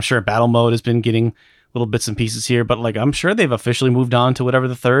 And I'm sure Battle Mode has been getting little bits and pieces here, but like I'm sure they've officially moved on to whatever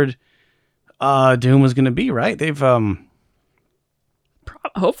the third Doom was going to be. Right? They've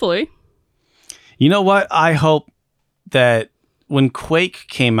Hopefully. You know what? I hope that when Quake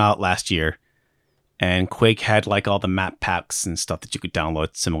came out last year, and Quake had like all the map packs and stuff that you could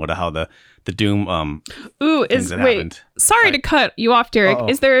download, similar to how the Doom Ooh, happened. Sorry to cut you off, Derek. Uh-oh.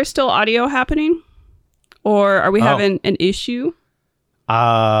 Is there still audio happening? Or are we having an issue?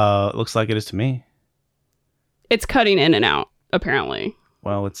 Looks like it is to me. It's cutting in and out, apparently.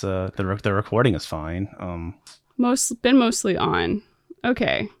 Well, it's the recording is fine. Been mostly on.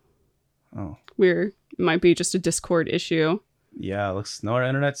 Okay. Oh. It might be just a Discord issue. Yeah, looks no, our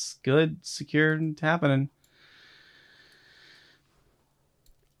internet's good, secure, and happening.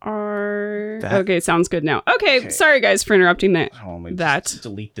 Okay, sounds good now. Okay, sorry guys for interrupting that. Just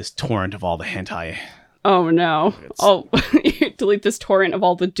delete this torrent of all the hentai. Oh no. Delete this torrent of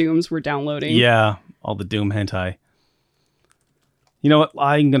all the Dooms we're downloading. Yeah, all the Doom hentai. You know what?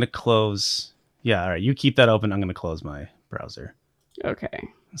 I'm gonna close. Yeah, all right. You keep that open. I'm gonna close my browser. Okay.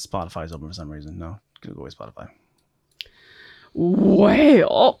 Spotify's open for some reason. No, gonna go with Spotify.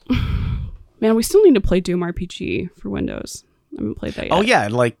 Well, man, we still need to play Doom RPG for Windows. I haven't played that yet. Oh yeah,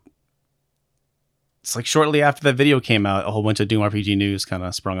 it's like shortly after that video came out, a whole bunch of Doom RPG news kind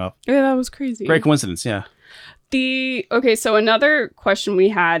of sprung up. Yeah, that was crazy. Great coincidence, yeah. So another question we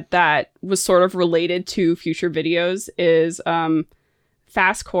had that was sort of related to future videos is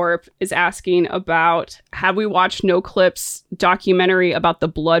Fast Corp is asking about, have we watched No Clip's documentary about the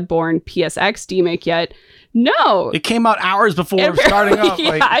Bloodborne PSX demake yet? No. It came out hours before starting up.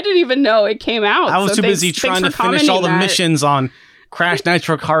 Yeah, I didn't even know it came out. I was too busy trying to finish all the missions on Crash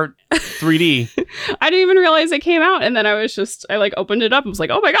Nitro Kart 3D. I didn't even realize it came out, and then I opened it up and was like,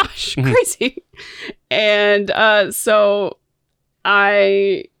 oh my gosh, crazy. And so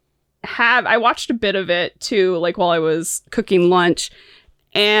I watched a bit of it too, like while I was cooking lunch.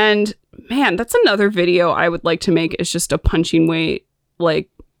 And man, that's another video I would like to make, is just a punching weight, like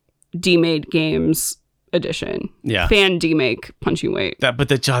demade games edition. Yeah. Fan demake punching weight. But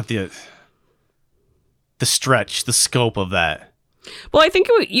the stretch, the scope of that. Well, I think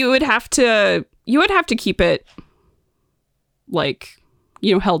you would have to keep it like,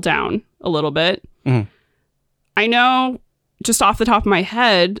 held down a little bit. Mm-hmm. I know just off the top of my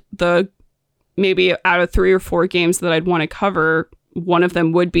head, maybe out of 3 or 4 games that I'd want to cover, one of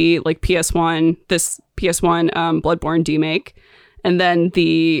them would be like this PS1 Bloodborne demake, and then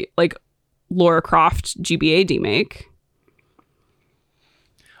the like Lara Croft GBA demake.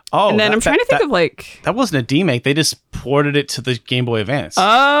 Oh, and then I'm trying to think of like... That wasn't a demake. They just ported it to the Game Boy Advance.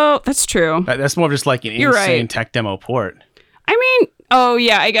 Oh, that's true. That's more of just like an insane tech demo port. I mean, oh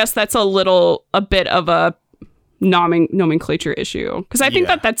yeah, I guess that's a bit of a nomenclature issue. Because I think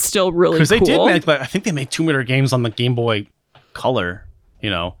that's still really cool. Because they did make, I think they made Tomb Raider games on the Game Boy Color,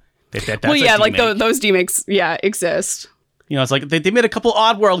 That's like those demakes, exist. It's like they made a couple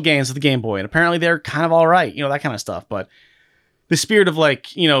Oddworld games with the Game Boy, and apparently they're kind of all right, that kind of stuff. But the spirit of like,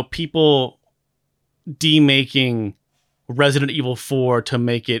 people demaking Resident Evil 4 to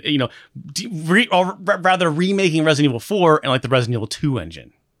make it, rather remaking Resident Evil 4 and like the Resident Evil 2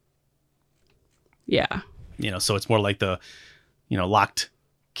 engine. Yeah. So it's more like the, locked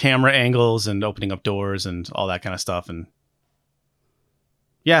camera angles and opening up doors and all that kind of stuff. And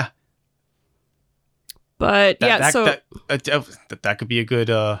yeah. But that could be a good,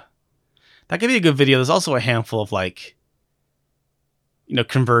 video. There's also a handful of like,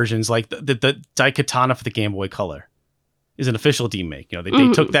 conversions, like the Daikatana for the Game Boy Color is an official demake.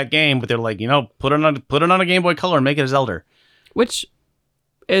 They took that game, but they're like, put it on a Game Boy Color and make it a Zelda. Which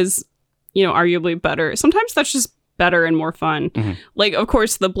is, arguably better. Sometimes that's just better and more fun. Mm-hmm. Like, of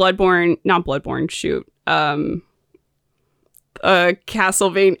course, the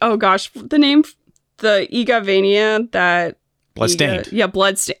Castlevania. Oh gosh, the name, the Igavania that. Bloodstained.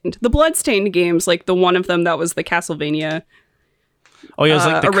 Bloodstained. The Bloodstained games, like the one of them that was the Castlevania. Oh yeah, it was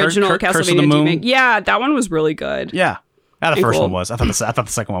like the original Castlevania Curse of the Moon. Remake. Yeah, that one was really good. Yeah, the first one was. I thought the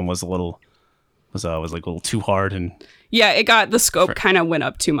second one was was like a little too hard and. Yeah, it got the scope kind of went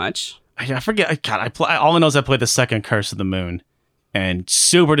up too much. I forget. All I know is I played the second Curse of the Moon, and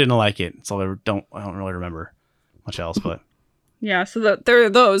super didn't like it. So I don't really remember much else, but. Yeah, so there are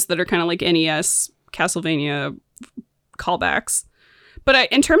those that are kind of like NES Castlevania callbacks.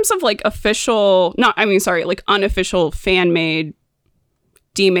 But in terms of like unofficial fan-made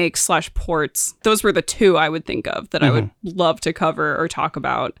demakes / ports, those were the two I would think of that I would love to cover or talk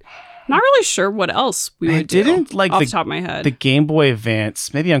about. Not really sure what else we would do. I didn't like off the top of my head. The Game Boy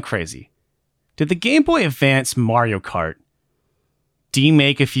Advance, maybe I'm crazy. Did the Game Boy Advance Mario Kart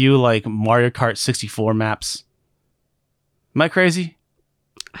demake a few like Mario Kart 64 maps? Am I crazy?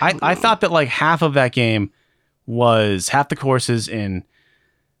 I thought that like half of that game was half the courses in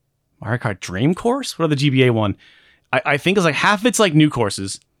Mario Kart Dream Course. What are the GBA one? I think it's like half of it's like new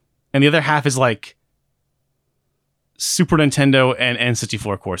courses, and the other half is like Super Nintendo and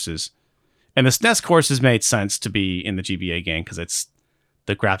N64 courses. And the SNES courses made sense to be in the GBA game because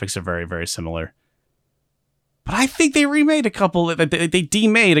the graphics are very, very similar. But I think they remade a couple. They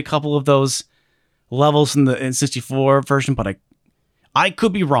demade a couple of those levels in the N64 version, but I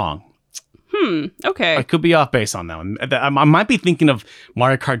could be wrong. Okay. I could be off base on that one. I might be thinking of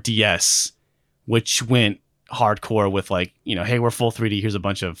Mario Kart DS, which went hardcore with like, hey, we're full 3D. Here's a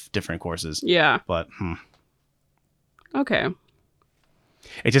bunch of different courses. Yeah. But, Okay.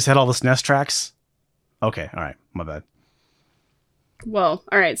 It just had all the SNES tracks? Okay. All right. My bad. Well,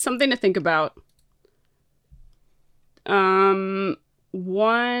 all right. Something to think about.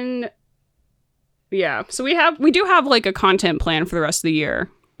 Yeah. So we do have like a content plan for the rest of the year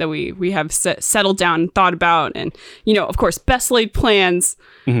that we have settled down and thought about. And, of course, best laid plans,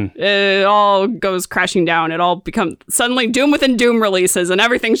 it all goes crashing down. It all becomes suddenly Doom within Doom releases and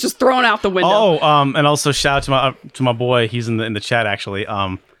everything's just thrown out the window. Oh, and also shout out to my boy. He's in the chat, actually.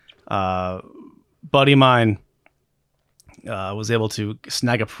 Buddy of mine was able to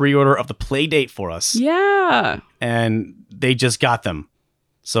snag a pre-order of the Playdate for us. Yeah. And they just got them.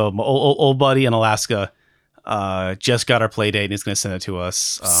 So my old buddy in Alaska just got our Playdate and he's going to send it to us.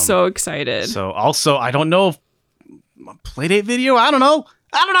 So excited. So also, I don't know if Playdate video. I don't know.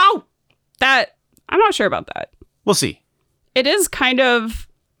 That I'm not sure about that. We'll see. It is kind of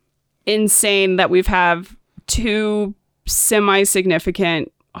insane that we've have two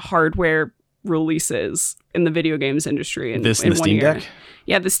semi-significant hardware releases in the video games industry in the 1 Steam year. Deck?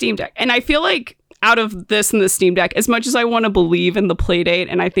 Yeah, the Steam Deck. And I feel like out of this and the Steam Deck, as much as I want to believe in the Playdate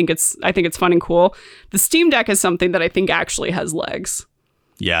and I think it's fun and cool, the Steam Deck is something that I think actually has legs.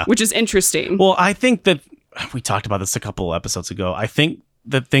 Yeah. Which is interesting. Well, I think that we talked about this a couple episodes ago. I think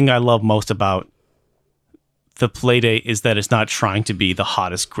the thing I love most about the Playdate is that it's not trying to be the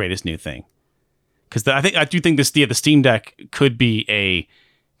hottest, greatest new thing. Because I do think the Steam Deck could be a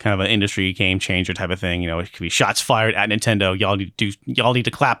kind of an industry game changer type of thing. It could be shots fired at Nintendo. Y'all need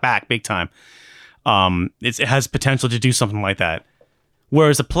to clap back big time. It has potential to do something like that.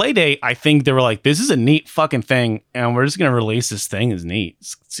 Whereas a Playdate, I think they were like, this is a neat fucking thing, and we're just gonna release this thing as neat.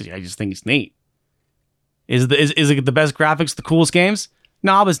 I just think it's neat. Is it the best graphics, the coolest games?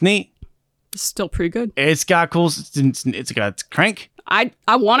 No, but it's neat. It's still pretty good. It's got cool. It's got crank. I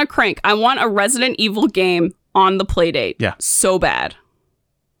want a crank. I want a Resident Evil game on the Playdate. Yeah, so bad.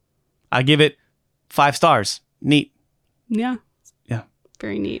 I give it 5 stars. Neat. Yeah. Yeah.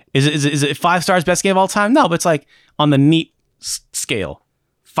 Very neat. Is it 5 stars best game of all time? No, but it's like on the neat scale.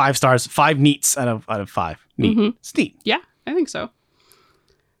 5 stars, 5 neats out of 5. Neat. Mm-hmm. It's neat. Yeah, I think so.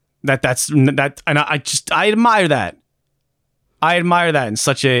 That's and I admire that. I admire that in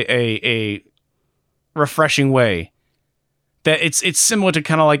such a refreshing way. that it's similar to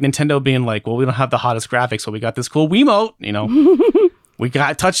kind of like Nintendo being like, well, we don't have the hottest graphics, so we got this cool Wiimote, we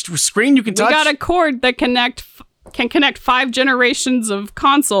got touch screen you can touch. We got a cord that can connect 5 generations of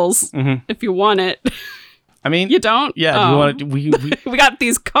consoles if you want it. I mean, you don't? Yeah, you want we got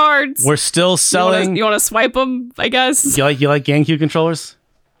these cards. We're still selling. You want to swipe them, I guess. You like GameCube controllers?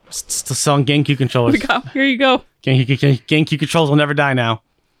 Still selling GameCube controllers. Here you go. GameCube controllers will never die now.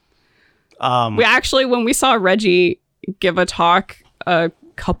 We actually, when we saw Reggie give a talk a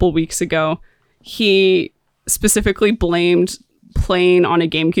couple weeks ago, he specifically blamed playing on a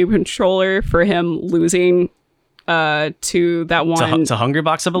GameCube controller for him losing to that one to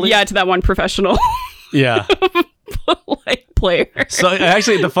Hungrybox, I believe. Yeah, to that one professional. Yeah. like player. So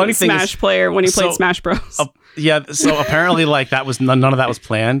actually, the funny thing is, Smash player when he played Smash Bros. Yeah. So apparently, like that was none of that was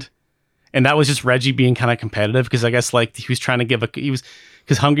planned, and that was just Reggie being kind of competitive because I guess like he was trying to give because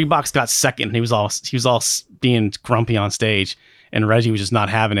Hungrybox got second, and he was all being grumpy on stage, and Reggie was just not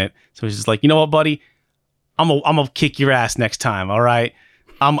having it. So he's just like, you know what, buddy, I'm gonna kick your ass next time. All right,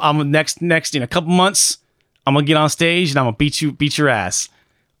 I'm next in a couple months. I'm gonna get on stage and I'm gonna beat your ass.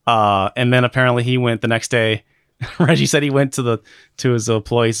 And then apparently he went the next day. Reggie said he went to his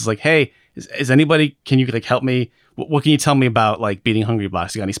employees. He's like, hey, is anybody? Can you like help me? What can you tell me about like beating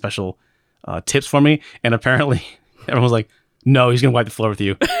Hungrybox? You got any special tips for me? And apparently everyone was like, no, he's gonna wipe the floor with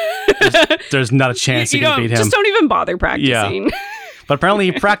you. There's not a chance you can beat him. Just don't even bother practicing. Yeah. But apparently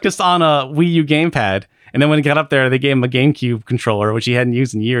he practiced on a Wii U gamepad, and then when he got up there, they gave him a GameCube controller, which he hadn't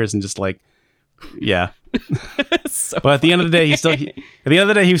used in years, and just like, yeah. But at the end of the day, he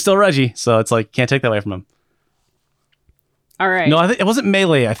was still Reggie, so it's like can't take that away from him. All right. No, it wasn't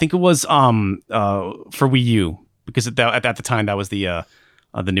Melee. I think it was for Wii U because at the time that was the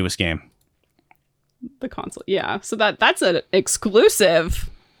newest game. The console, yeah. So that's an exclusive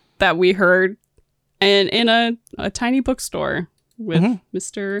that we heard in a tiny bookstore with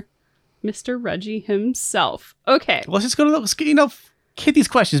Mr. Reggie himself. Okay, let's just go to hit these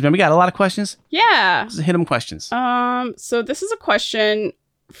questions, man. We got a lot of questions. Yeah, let's hit them questions. So this is a question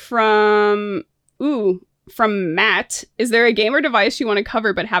from Matt. Is there a game or device you want to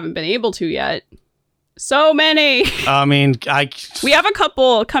cover but haven't been able to yet? So many. I mean, we have a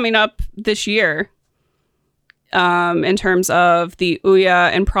couple coming up this year. In terms of the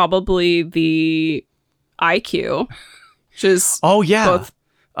Ouya and probably the IQ, which is both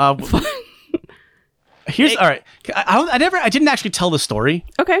fun. Here's all right. I didn't actually tell the story.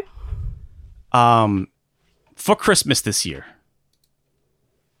 Okay. For Christmas this year,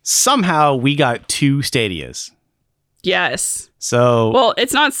 somehow we got 2 Stadias. Yes. So well,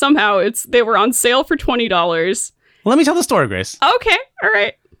 it's not somehow. They were on sale for $20. Let me tell the story, Grace. Okay. All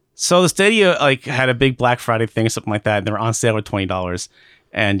right. So the Stadia had a big Black Friday thing or something like that, and they were on sale at $20.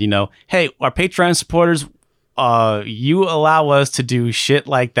 And hey, our Patreon supporters, you allow us to do shit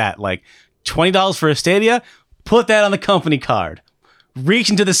like that, like $20 for a Stadia. Put that on the company card. Reach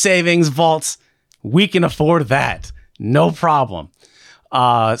into the savings vaults. We can afford that, no problem.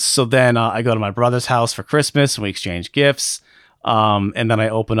 So then I go to my brother's house for Christmas, and we exchange gifts. And then I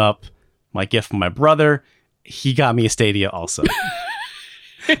open up my gift from my brother. He got me a Stadia also.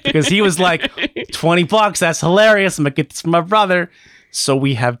 Because he was like, $20, that's hilarious. I'm going to get this from my brother. So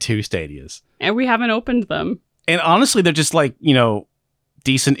we have 2 Stadias. And we haven't opened them. And honestly, they're just like,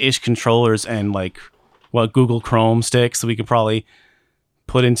 decent-ish controllers and like, Google Chrome sticks that we could probably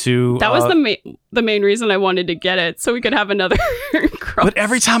put into... That was the main reason I wanted to get it, so we could have another Chrome. But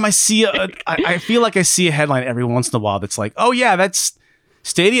every time I see I feel like I see a headline every once in a while that's like, oh yeah, that's...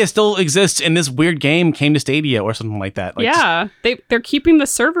 Stadia still exists and this weird game came to Stadia or something like that. Like, yeah, they're keeping the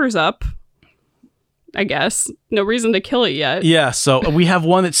servers up, I guess. No reason to kill it yet. Yeah, so we have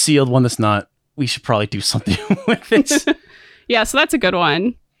one that's sealed, one that's not. We should probably do something with it. Yeah, so that's a good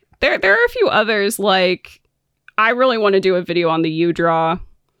one. There are a few others, like I really want to do a video on the UDraw.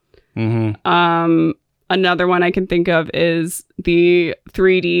 Another one I can think of is the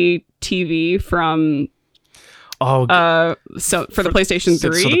 3D TV from... so for the PlayStation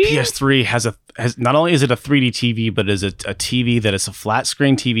 3? So the PS3 has not only is it a 3D TV, but is it a TV that is a flat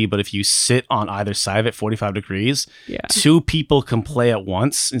screen TV, but if you sit on either side of it 45 degrees, 2 people can play at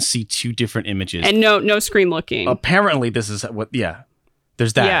once and see 2 different images. And no screen looking. Apparently this is what,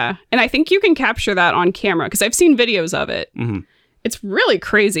 there's that. Yeah, and I think you can capture that on camera, because I've seen videos of it. It's really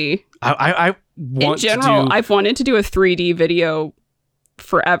crazy. I want in general, I've wanted to do a 3D video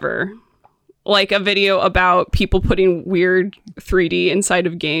forever. Like a video about people putting weird 3D inside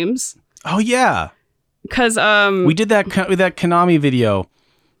of games. Oh yeah, because we did that with that Konami video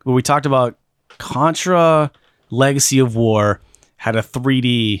where we talked about Contra Legacy of War had a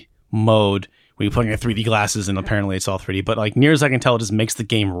 3D mode when you put in your 3D glasses and apparently it's all 3D. But like near as I can tell, it just makes the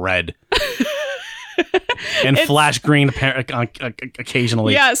game red. And flash green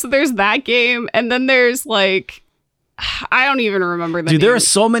occasionally. Yeah, so there's that game, and then there's like, I don't even remember the name. Dude, there are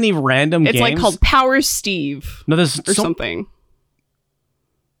so many random games. It's like called Power Steve. No, there's something.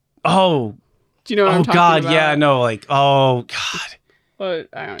 Oh. Do you know what I'm talking God, about? yeah, no, like, oh God. What?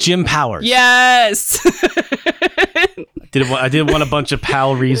 I don't Jim Powers. Yes. I did want a bunch of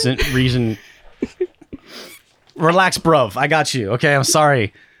PAL reason. Relax, bruv. I got you. Okay, I'm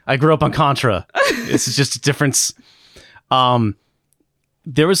sorry. I grew up on Contra. This is just a difference.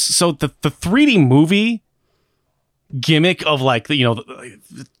 There was the 3D movie gimmick of like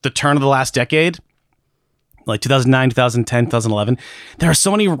the turn of the last decade, like 2009, 2010, 2011. There are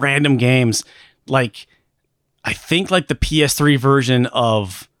so many random games. Like I think like the PS3 version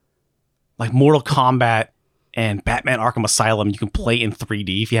of like Mortal Kombat and Batman Arkham Asylum you can play in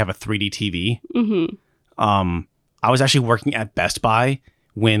 3D if you have a 3D TV. Mm-hmm. I was actually working at Best Buy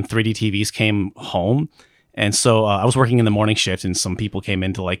when 3D TVs came home. And so I was working in the morning shift and some people came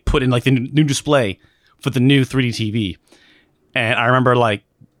in to like put in like the new display for the new 3D TV. And I remember like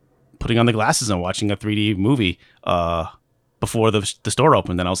putting on the glasses and watching a 3D movie before the store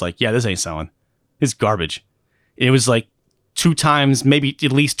opened. And I was like, yeah, this ain't selling. It's garbage. It was like 2 times, maybe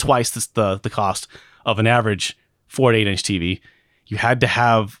at least twice the cost of an average 4 to 8 inch TV. You had to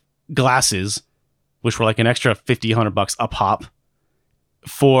have glasses, which were like an extra $50-$100 a pop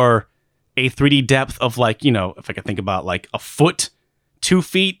for a 3D depth of like, if I could think about like a foot, 2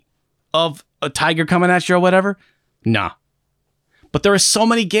 feet of a tiger coming at you or whatever. Nah. But there are so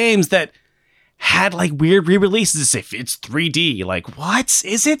many games that had like weird re-releases. If it's 3D, like what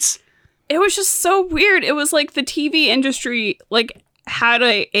is it? It was just so weird. It was like the TV industry like had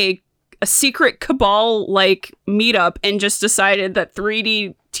a secret cabal like meetup and just decided that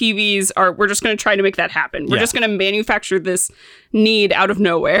 3D TVs we're just going to try to make that happen. We're just going to manufacture this need out of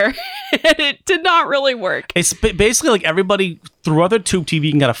nowhere. And it did not really work. It's basically like everybody threw out their tube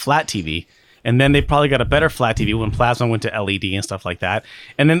TV and got a flat TV. And then they probably got a better flat TV when plasma went to LED and stuff like that.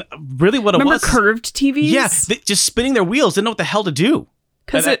 And then really what Remember it was... curved TVs? Yeah, just spinning their wheels. Didn't know what the hell to do.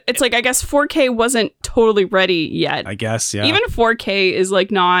 Because it's like, I guess 4K wasn't totally ready yet. I guess, yeah. Even 4K is like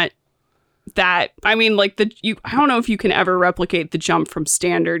not that... I mean, like I don't know if you can ever replicate the jump from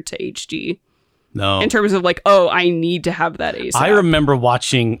standard to HD. No. In terms of like, oh, I need to have that ASAP. I remember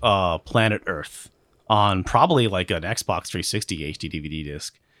watching Planet Earth on probably like an Xbox 360 HD DVD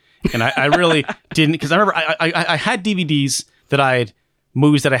disc. And I really didn't, because I remember I had DVDs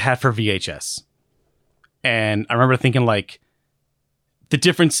movies that I had for VHS. And I remember thinking like, the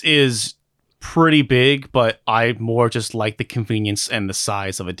difference is pretty big, but I more just like the convenience and the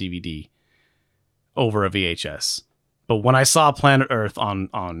size of a DVD over a VHS. But when I saw Planet Earth on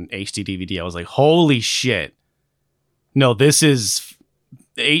HD DVD, I was like, holy shit. No, this is...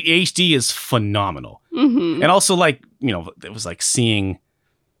 HD is phenomenal. Mm-hmm. And also like, it was like seeing...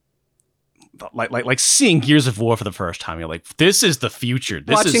 Like seeing Gears of War for the first time. You're like, this is the future.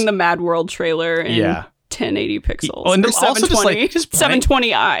 Watching the Mad World trailer in 1080 pixels. Oh, and or 720, just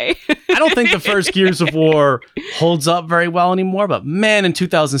 720i. I don't think the first Gears of War holds up very well anymore, but man, in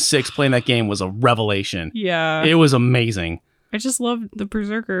 2006, playing that game was a revelation. Yeah. It was amazing. I just love the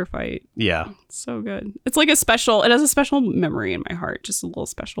Berserker fight. Yeah. It's so good. It's like it has a special memory in my heart. Just a little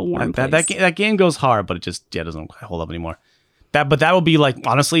special warm place. That game goes hard, but it just doesn't hold up anymore. But that would be like,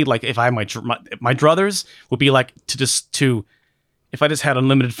 honestly, like if I had my druthers would be like if I just had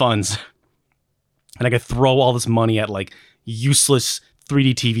unlimited funds and I could throw all this money at like useless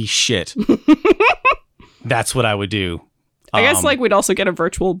 3D TV shit. That's what I would do. I guess like we'd also get a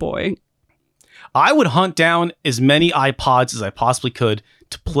Virtual Boy. I would hunt down as many iPods as I possibly could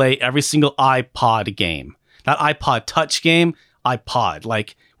to play every single iPod game. That iPod Touch game, iPod.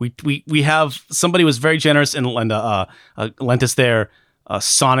 Like we have, somebody was very generous and lent us their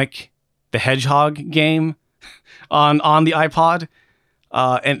Sonic the Hedgehog game on the iPod.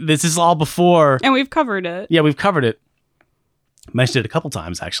 And this is all before... And we've covered it. Yeah, we've covered it. Mentioned it a couple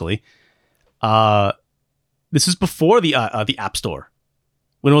times, actually. This is before the App Store,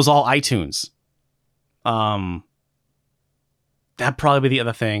 when it was all iTunes. That'd probably be the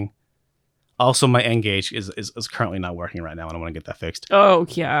other thing. Also, my N-Gage is currently not working right now, and I want to get that fixed. Oh,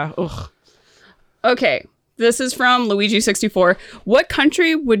 yeah. Ugh. Okay. This is from Luigi64. What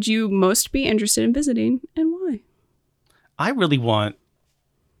country would you most be interested in visiting, and why? I really want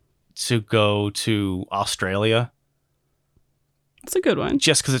to go to Australia. That's a good one.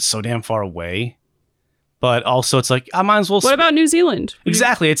 Just because it's so damn far away. But also, it's like, I might as well... What about New Zealand?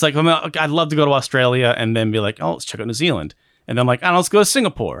 Exactly. It's like, I'd love to go to Australia and then be like, oh, let's check out New Zealand. And then I'm like, I don't know, let's go to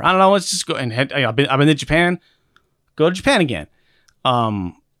Singapore. I don't know, let's just go and head. I've been to Japan. Go to Japan again.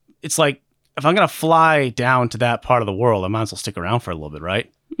 It's like, if I'm gonna fly down to that part of the world, I might as well stick around for a little bit, right?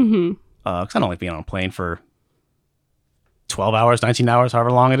 Mm-hmm. Because I don't like being on a plane for 12 hours, 19 hours,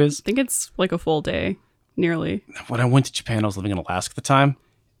 however long it is. I think it's like a full day, nearly. When I went to Japan, I was living in Alaska at the time,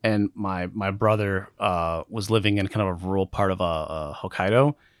 and my brother was living in kind of a rural part of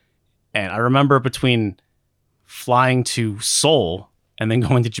Hokkaido, and I remember between flying to Seoul and then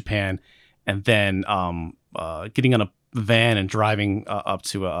going to Japan, and then getting on a van and driving up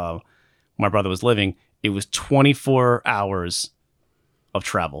to where my brother was living, it was 24 hours of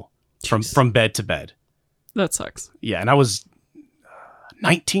travel from bed to bed. That sucks. Yeah, and I was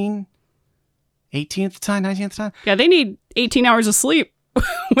 19 at the time. Yeah, they need 18 hours of sleep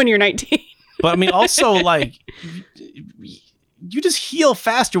when you're 19. But I mean, also, like, you just heal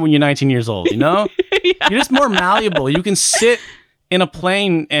faster when you're 19 years old, you know? Yeah. You're just more malleable. You can sit in a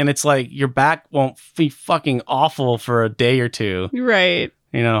plane and it's like your back won't be fucking awful for a day or two. Right.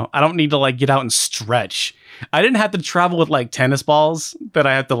 You know, I don't need to like get out and stretch. I didn't have to travel with like tennis balls that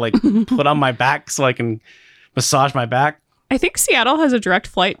I have to like put on my back so I can massage my back. I think Seattle has a direct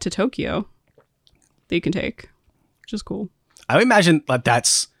flight to Tokyo that you can take, which is cool. I would imagine that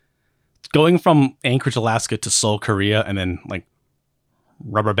that's going from Anchorage, Alaska to Seoul, Korea, and then like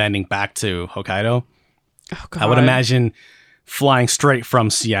rubber banding back to Hokkaido. Oh, God. I would imagine flying straight from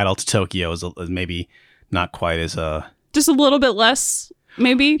Seattle to Tokyo is maybe not quite as just a little bit less,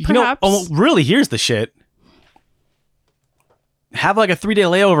 maybe, perhaps. Oh, really? Here's the shit. Have like a 3-day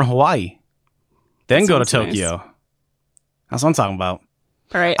layover in Hawaii, then go to Tokyo. Nice. That's what I'm talking about.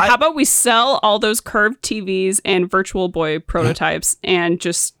 All right. How about we sell all those curved TVs and Virtual Boy prototypes and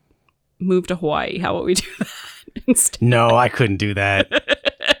just move to Hawaii? How about we do that instead? No, I couldn't do that.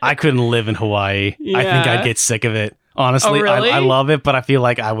 I couldn't live in Hawaii. Yeah. I think I'd get sick of it. Honestly, Oh, really? I love it, but I feel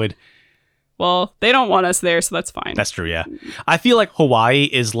like I would. Well, they don't want us there, so that's fine. That's true, yeah. I feel like Hawaii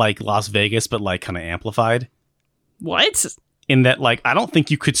is like Las Vegas, but like kind of amplified. What? In that, like, I don't think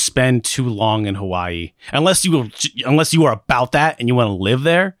you could spend too long in Hawaii unless you are about that and you want to live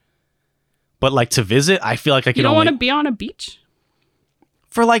there. But like to visit, I feel like I could. You don't want to be on a beach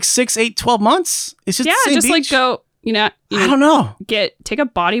for like 6, 8, 12 months. It's just the same just beach. like go. I don't know. Take a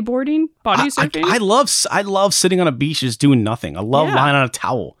bodyboarding, body surfing. I love sitting on a beach just doing nothing. I love lying on a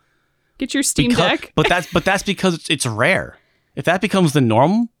towel. Get your Steam Deck. But that's because it's rare. If that becomes the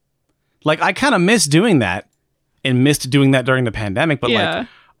norm, like I kind of miss doing that. And missed doing that during the pandemic, but like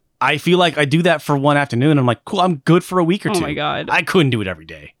I feel like I do that for one afternoon. And I'm like, cool, I'm good for a week or two. Oh my God. I couldn't do it every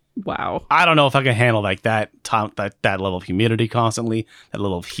day. Wow. I don't know if I can handle like that level of humidity constantly, that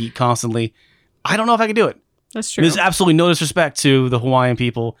level of heat constantly. I don't know if I can do it. That's true. There's absolutely no disrespect to the Hawaiian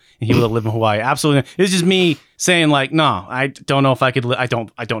people and people that live in Hawaii. Absolutely. It's just me saying like, no, I don't know if I could. I don't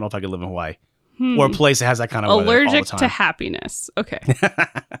know if I could live in Hawaii or a place that has that kind of weather all the allergic time. to happiness. Okay,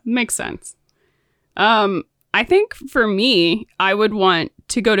 makes sense. I think for me, I would want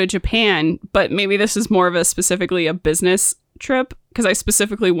to go to Japan, but maybe this is more of specifically a business trip because I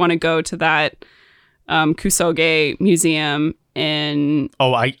specifically want to go to that Kusoge museum in.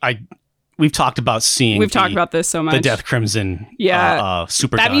 Oh, we've talked about seeing. We've talked about this so much. The Death Crimson.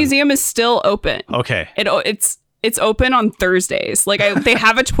 Super. That museum is still open. Okay. It's open on Thursdays. Like they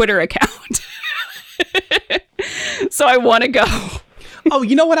have a Twitter account, so I want to go. Oh,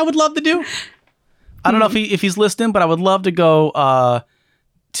 you know what I would love to do? I don't know if he's listening, but I would love to go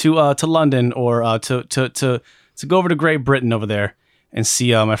to London or to go over to Great Britain over there and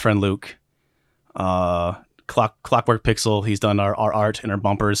see my friend Luke. Clockwork Pixel. He's done our art and our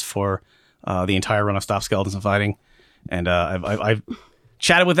bumpers for the entire run of Stop Skeletons and Fighting, and I've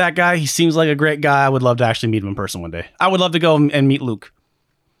chatted with that guy. He seems like a great guy. I would love to actually meet him in person one day. I would love to go and meet Luke.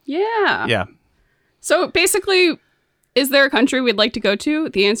 Yeah. Yeah. So basically, is there a country we'd like to go to?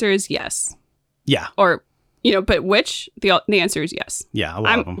 The answer is yes. Yeah. Or, but which? The answer is yes. Yeah, a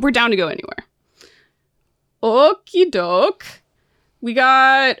lot of them. We're down to go anywhere. Okie doke. We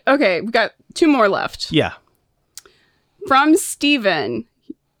got 2 more left. Yeah. From Steven.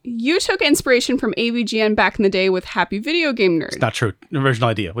 You took inspiration from AVGN back in the day with Happy Video Game Nerd. It's not true. Original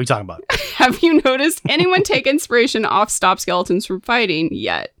idea. What are you talking about? Have you noticed anyone take inspiration off Stop Skeletons from Fighting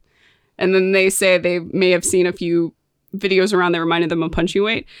yet? And then they say they may have seen a few videos around that reminded them of Punching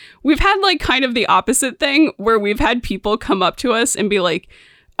Weight. We've had like kind of the opposite thing where we've had people come up to us and be like,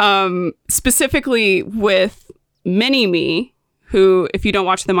 specifically with Mini-Me, who, if you don't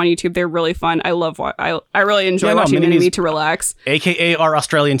watch them on YouTube, they're really fun. I really enjoy watching Mini-Me to relax. AKA our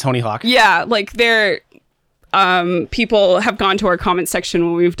Australian Tony Hawk. Yeah, like they're people have gone to our comment section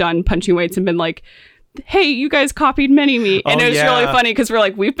when we've done Punching Weights and been like, hey, you guys copied Mini-Me. And Oh, it was yeah. really funny because we're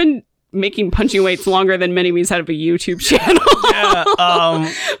like, we've been making punching weights longer than Mini-Me's had of a YouTube channel. Yeah,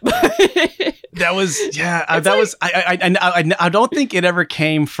 that was I don't think it ever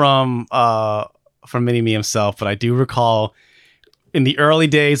came from Mini-Me himself, but I do recall in the early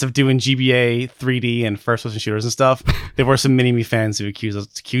days of doing GBA 3D and first-person shooters and stuff, there were some Mini-Me fans who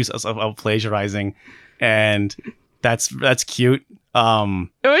accused us of plagiarizing, and that's cute. It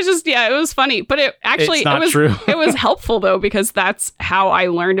was just, it was funny, but it actually, It's not it was true. it was helpful though, because that's how I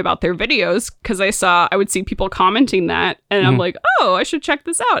learned about their videos. Because I would see people commenting that, and I'm like, oh, I should check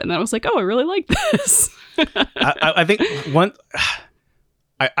this out. And then I was like, oh, I really like this. I think one.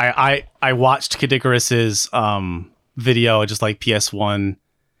 I watched Kid Icarus's video, just like PS1.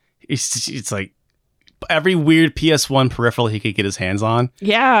 It's like every weird PS1 peripheral he could get his hands on.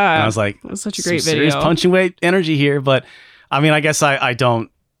 Yeah, And I was like, it was such a some great serious video. punching weight energy here. But I mean, I guess I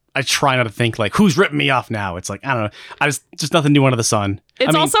try not to think like who's ripping me off now. It's like, I don't know. I just nothing new under the sun. It's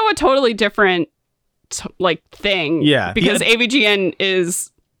I mean, also a totally different thing. Yeah. Because AVGN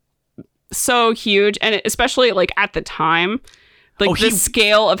is so huge, and especially like at the time, like the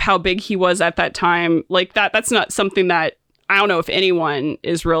scale of how big he was at that time, like that's not something that I don't know if anyone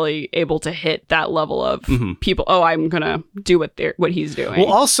is really able to hit that level of people. Oh, I'm gonna do what he's doing.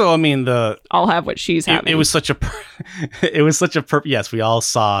 well, also, I mean, I'll have what she's having. it was such a yes, we all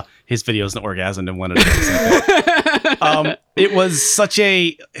saw his videos and orgasmed and wanted to it was such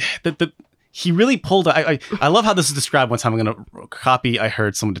a he really pulled I love how this is described. One time I'm gonna copy, I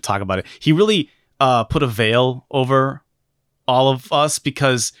heard someone to talk about it. He really put a veil over all of us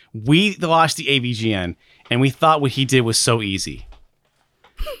because we watched the AVGN and we thought what he did was so easy.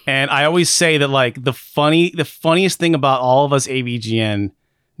 And I always say that like the funniest thing about all of us AVGN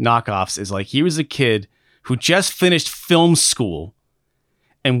knockoffs is like he was a kid who just finished film school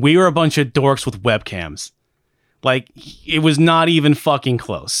and we were a bunch of dorks with webcams. Like it was not even fucking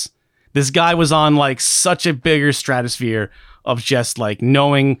close. This guy was on like such a bigger stratosphere of just like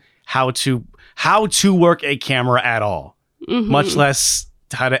knowing how to work a camera at all. Much less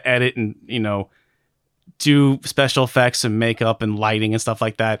how to edit and, do special effects and makeup and lighting and stuff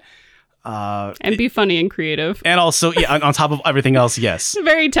like that. And be funny and creative. And also, yeah, on top of everything else, yes.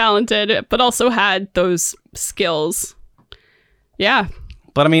 Very talented, but also had those skills. Yeah.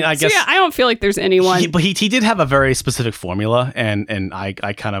 But I mean, I guess... So yeah, I don't feel like there's anyone... He did have a very specific formula, and I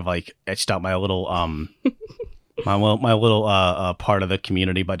kind of like etched out my little my little part of the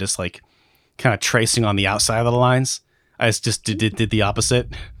community by just like kind of tracing on the outside of the lines. I just did the opposite.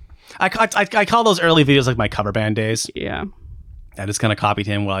 I call those early videos like my cover band days. Yeah. I just kind of copied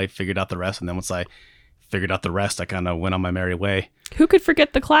him while I figured out the rest. And then once I figured out the rest, I kind of went on my merry way. Who could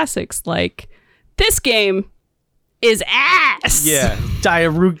forget the classics? Like, this game is ass. Yeah.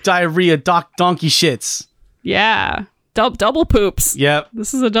 Diarrhea, donkey shits. Yeah. Double poops. Yep.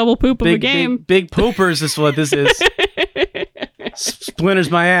 This is a double poop of a game. Big poopers is what this is. Splinters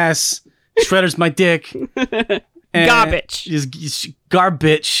my ass. Shredders my dick. Garbage.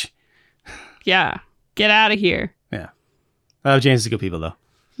 Garbage. Yeah. Get out of here. Yeah. James is good people though.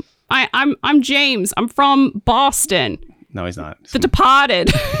 I'm James. I'm from Boston. No, he's not. The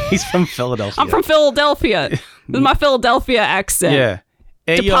Departed. He's from Philadelphia. I'm from Philadelphia. This is my Philadelphia accent. Yeah.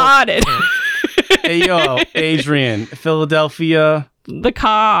 Hey, Departed. Hey yo, Adrian, Philadelphia. The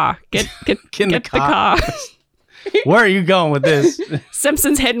car. Get the car. Where are you going with this?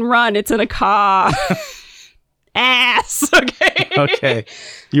 Simpsons Hit and Run. It's in a car. Ass. Okay. Okay.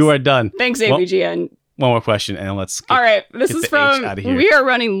 You are done. Thanks, AVGN. One more question and let's all right. This is the from... H out of here. We are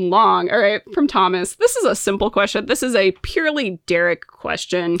running long. All right. From Thomas. This is a simple question. This is a purely Derek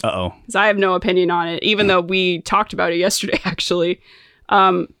question. Uh-oh. Because I have no opinion on it, even though we talked about it yesterday, actually.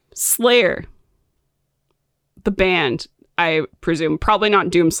 Slayer. The band, I presume. Probably not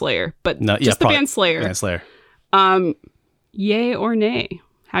Doomslayer, but No, just the probably, band Slayer. Band Slayer. Yay or nay?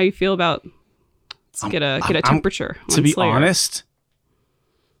 How you feel about... Let's get a temperature on To be Slayer. honest,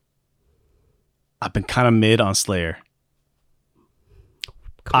 I've been kind of mid on Slayer.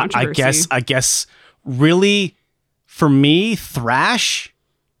 I guess really for me, thrash,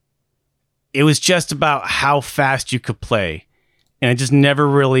 it was just about how fast you could play. And it just never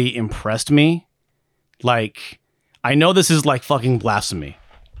really impressed me. Like, I know this is like fucking blasphemy.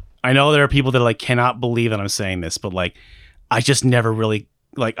 I know there are people that like cannot believe that I'm saying this, but like I just never really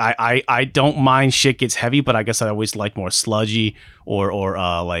like I don't mind shit gets heavy, but I guess I always like more sludgy or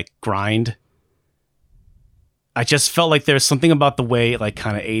like grind. I just felt like there's something about the way like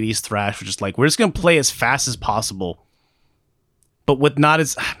kind of 80s thrash was just like we're just gonna play as fast as possible, but with not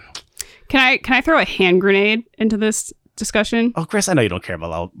as. Can I throw a hand grenade into this discussion? Oh, Chris, I know you don't care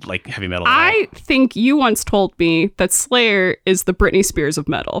about like heavy metal. At all. I think you once told me that Slayer is the Britney Spears of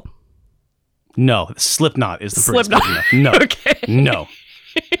metal. No, Slipknot is the Slipknot. Britney Spears. No, Okay.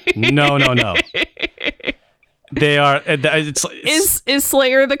 no, no. They are. It's Is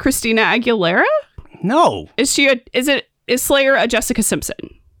Slayer the Christina Aguilera? no. Is Slayer a Jessica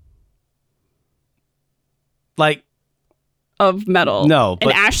Simpson Like of metal? No, An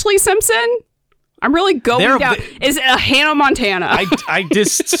but- Ashley Simpson? I'm really going down. Is it a Hannah Montana? I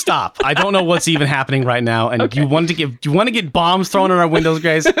just stop. I don't know what's even happening right now. And you want to get bombs thrown in our windows,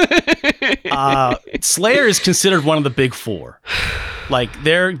 guys? Slayer is considered one of the big four. Like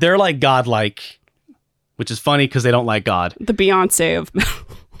they're like godlike, which is funny because they don't like God. The Beyonce of metal.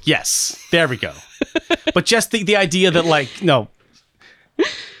 Yes, there we go. But just the idea that like no,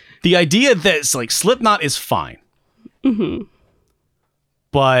 the idea that it's like Slipknot is fine,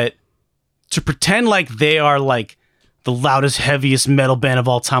 but to pretend like they are like the loudest, heaviest metal band of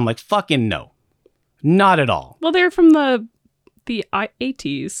all time, like fucking no, not at all. Well, they're from the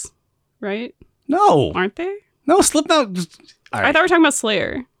 80s, right? No, Aren't they? no, Slipknot. All I right. thought we were talking about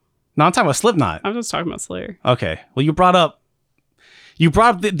Slayer. No, I'm talking about Slipknot. I was just talking about Slayer. Okay. Well, you brought up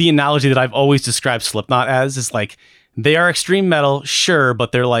the analogy that I've always described Slipknot as is like they are extreme metal, sure,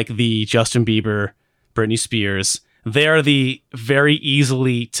 but they're like the Justin Bieber, Britney Spears. They are the very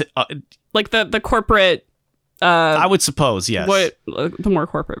easily Like the corporate, I would suppose, yes. the more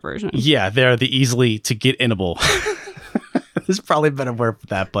corporate version. Yeah, they're the easily to get inable. There's probably a better word for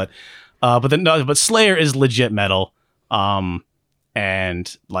that, but Slayer is legit metal.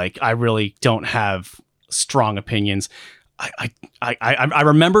 And like I really don't have strong opinions. I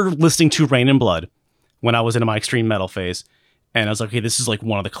remember listening to Rain and Blood when I was in my extreme metal phase, and I was like, okay, this is like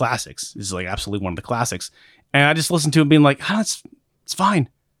one of the classics. This is like absolutely one of the classics. And I just listened to it being like, it's fine.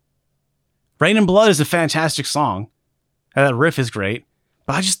 Rain and Blood is a fantastic song. And that riff is great.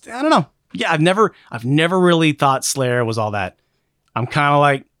 But I don't know. Yeah, I've never really thought Slayer was all that. I'm kind of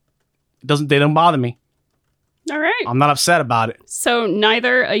like, they don't bother me. All right. I'm not upset about it. So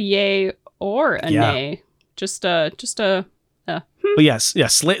neither a yay or a nay. Just a. But yes,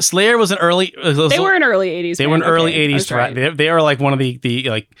 Slayer was an early. They were an early 80s. They were an early 80s. That's right. They are like one of the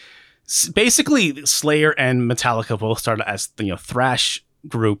like basically Slayer and Metallica both started as thrash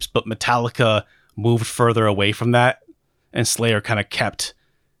groups, but Metallica moved further away from that, and Slayer kind of kept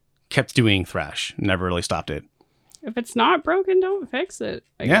doing thrash, never really stopped it. If it's not broken, don't fix it.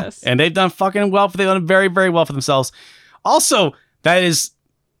 I guess. And they've done fucking well. They've done very, very well for themselves. Also, that is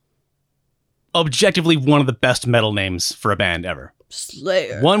objectively one of the best metal names for a band ever.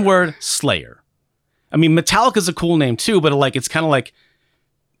 Slayer. One word, Slayer. I mean, Metallica's a cool name too, but like it's kind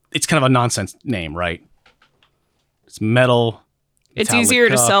of a nonsense name, right? It's metal. It's easier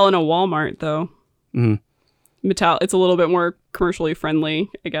to sell in a Walmart, though. Mm-hmm. It's a little bit more commercially friendly,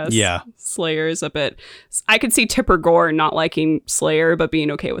 I guess. Yeah. Slayer is a bit. I could see Tipper Gore not liking Slayer, but being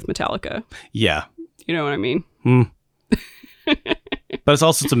okay with Metallica. Yeah. You know what I mean? But it's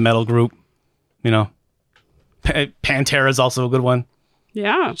also a metal group, Pantera is also a good one.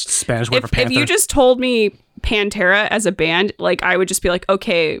 Yeah. Spanish word for panther. If you just told me Pantera as a band, like I would just be like,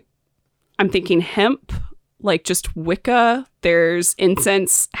 okay, I'm thinking hemp, like just Wicca. There's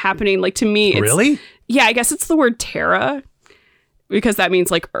incense happening. Like to me, it's, really? Yeah, I guess it's the word Terra because that means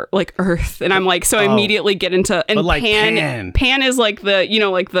like earth, and I'm like, so I immediately get into and like Pan. Pan is like the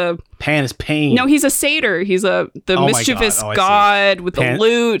like the Pan is pain. No, he's a satyr. He's the mischievous god with the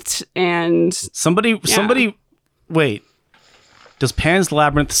lute and somebody. Wait, does Pan's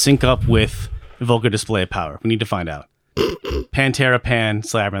Labyrinth sync up with Vulgar Display of Power? We need to find out. Pantera,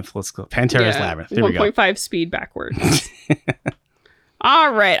 Pan's Labyrinth. Let's go. Pantera's Labyrinth. There we go. 1.5 speed backwards.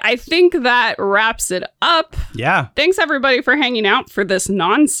 All right. I think that wraps it up. Yeah. Thanks everybody for hanging out for this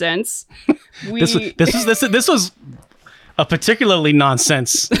nonsense. This was a particularly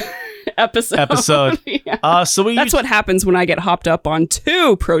nonsense episode. Yeah. That's what happens when I get hopped up on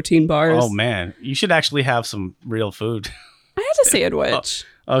 2 protein bars. Oh man, you should actually have some real food. I had a sandwich.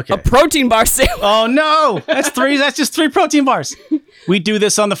 Okay. A protein bar sandwich. Oh no, that's 3. That's just 3 protein bars. We do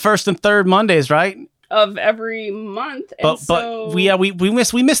this on the 1st and 3rd Mondays, right? Of every month. And but we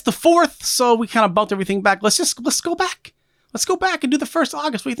missed the 4th, so we kind of bumped everything back. Let's go back. Let's go back and do the 1st of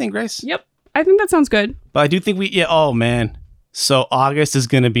August. What do you think, Grace? Yep. I think that sounds good. But I do think oh man. So August is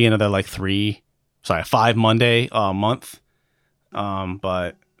going to be another like 5 Monday month.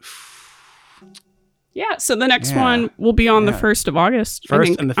 But yeah, so the next one will be on the 1st of August.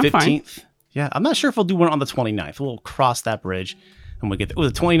 1st and the 15th. Yeah, I'm not sure if we'll do one on the 29th. We'll cross that bridge and we'll get the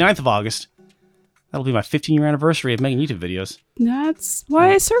 29th of August. That'll be my 15-year anniversary of making YouTube videos. That's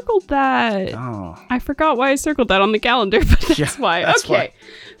why I circled that. Oh. I forgot why I circled that on the calendar, but that's why. That's okay. why.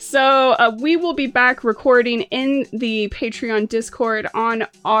 So we will be back recording in the Patreon Discord on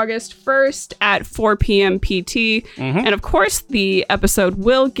August 1st at 4 p.m. PT. And of course, the episode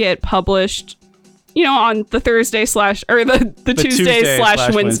will get published, you know, on the Thursday or the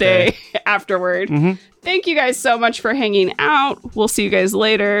Tuesday/Wednesday afterward. Thank you guys so much for hanging out. We'll see you guys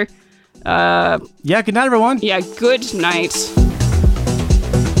later. Yeah, good night, everyone. Yeah, good night.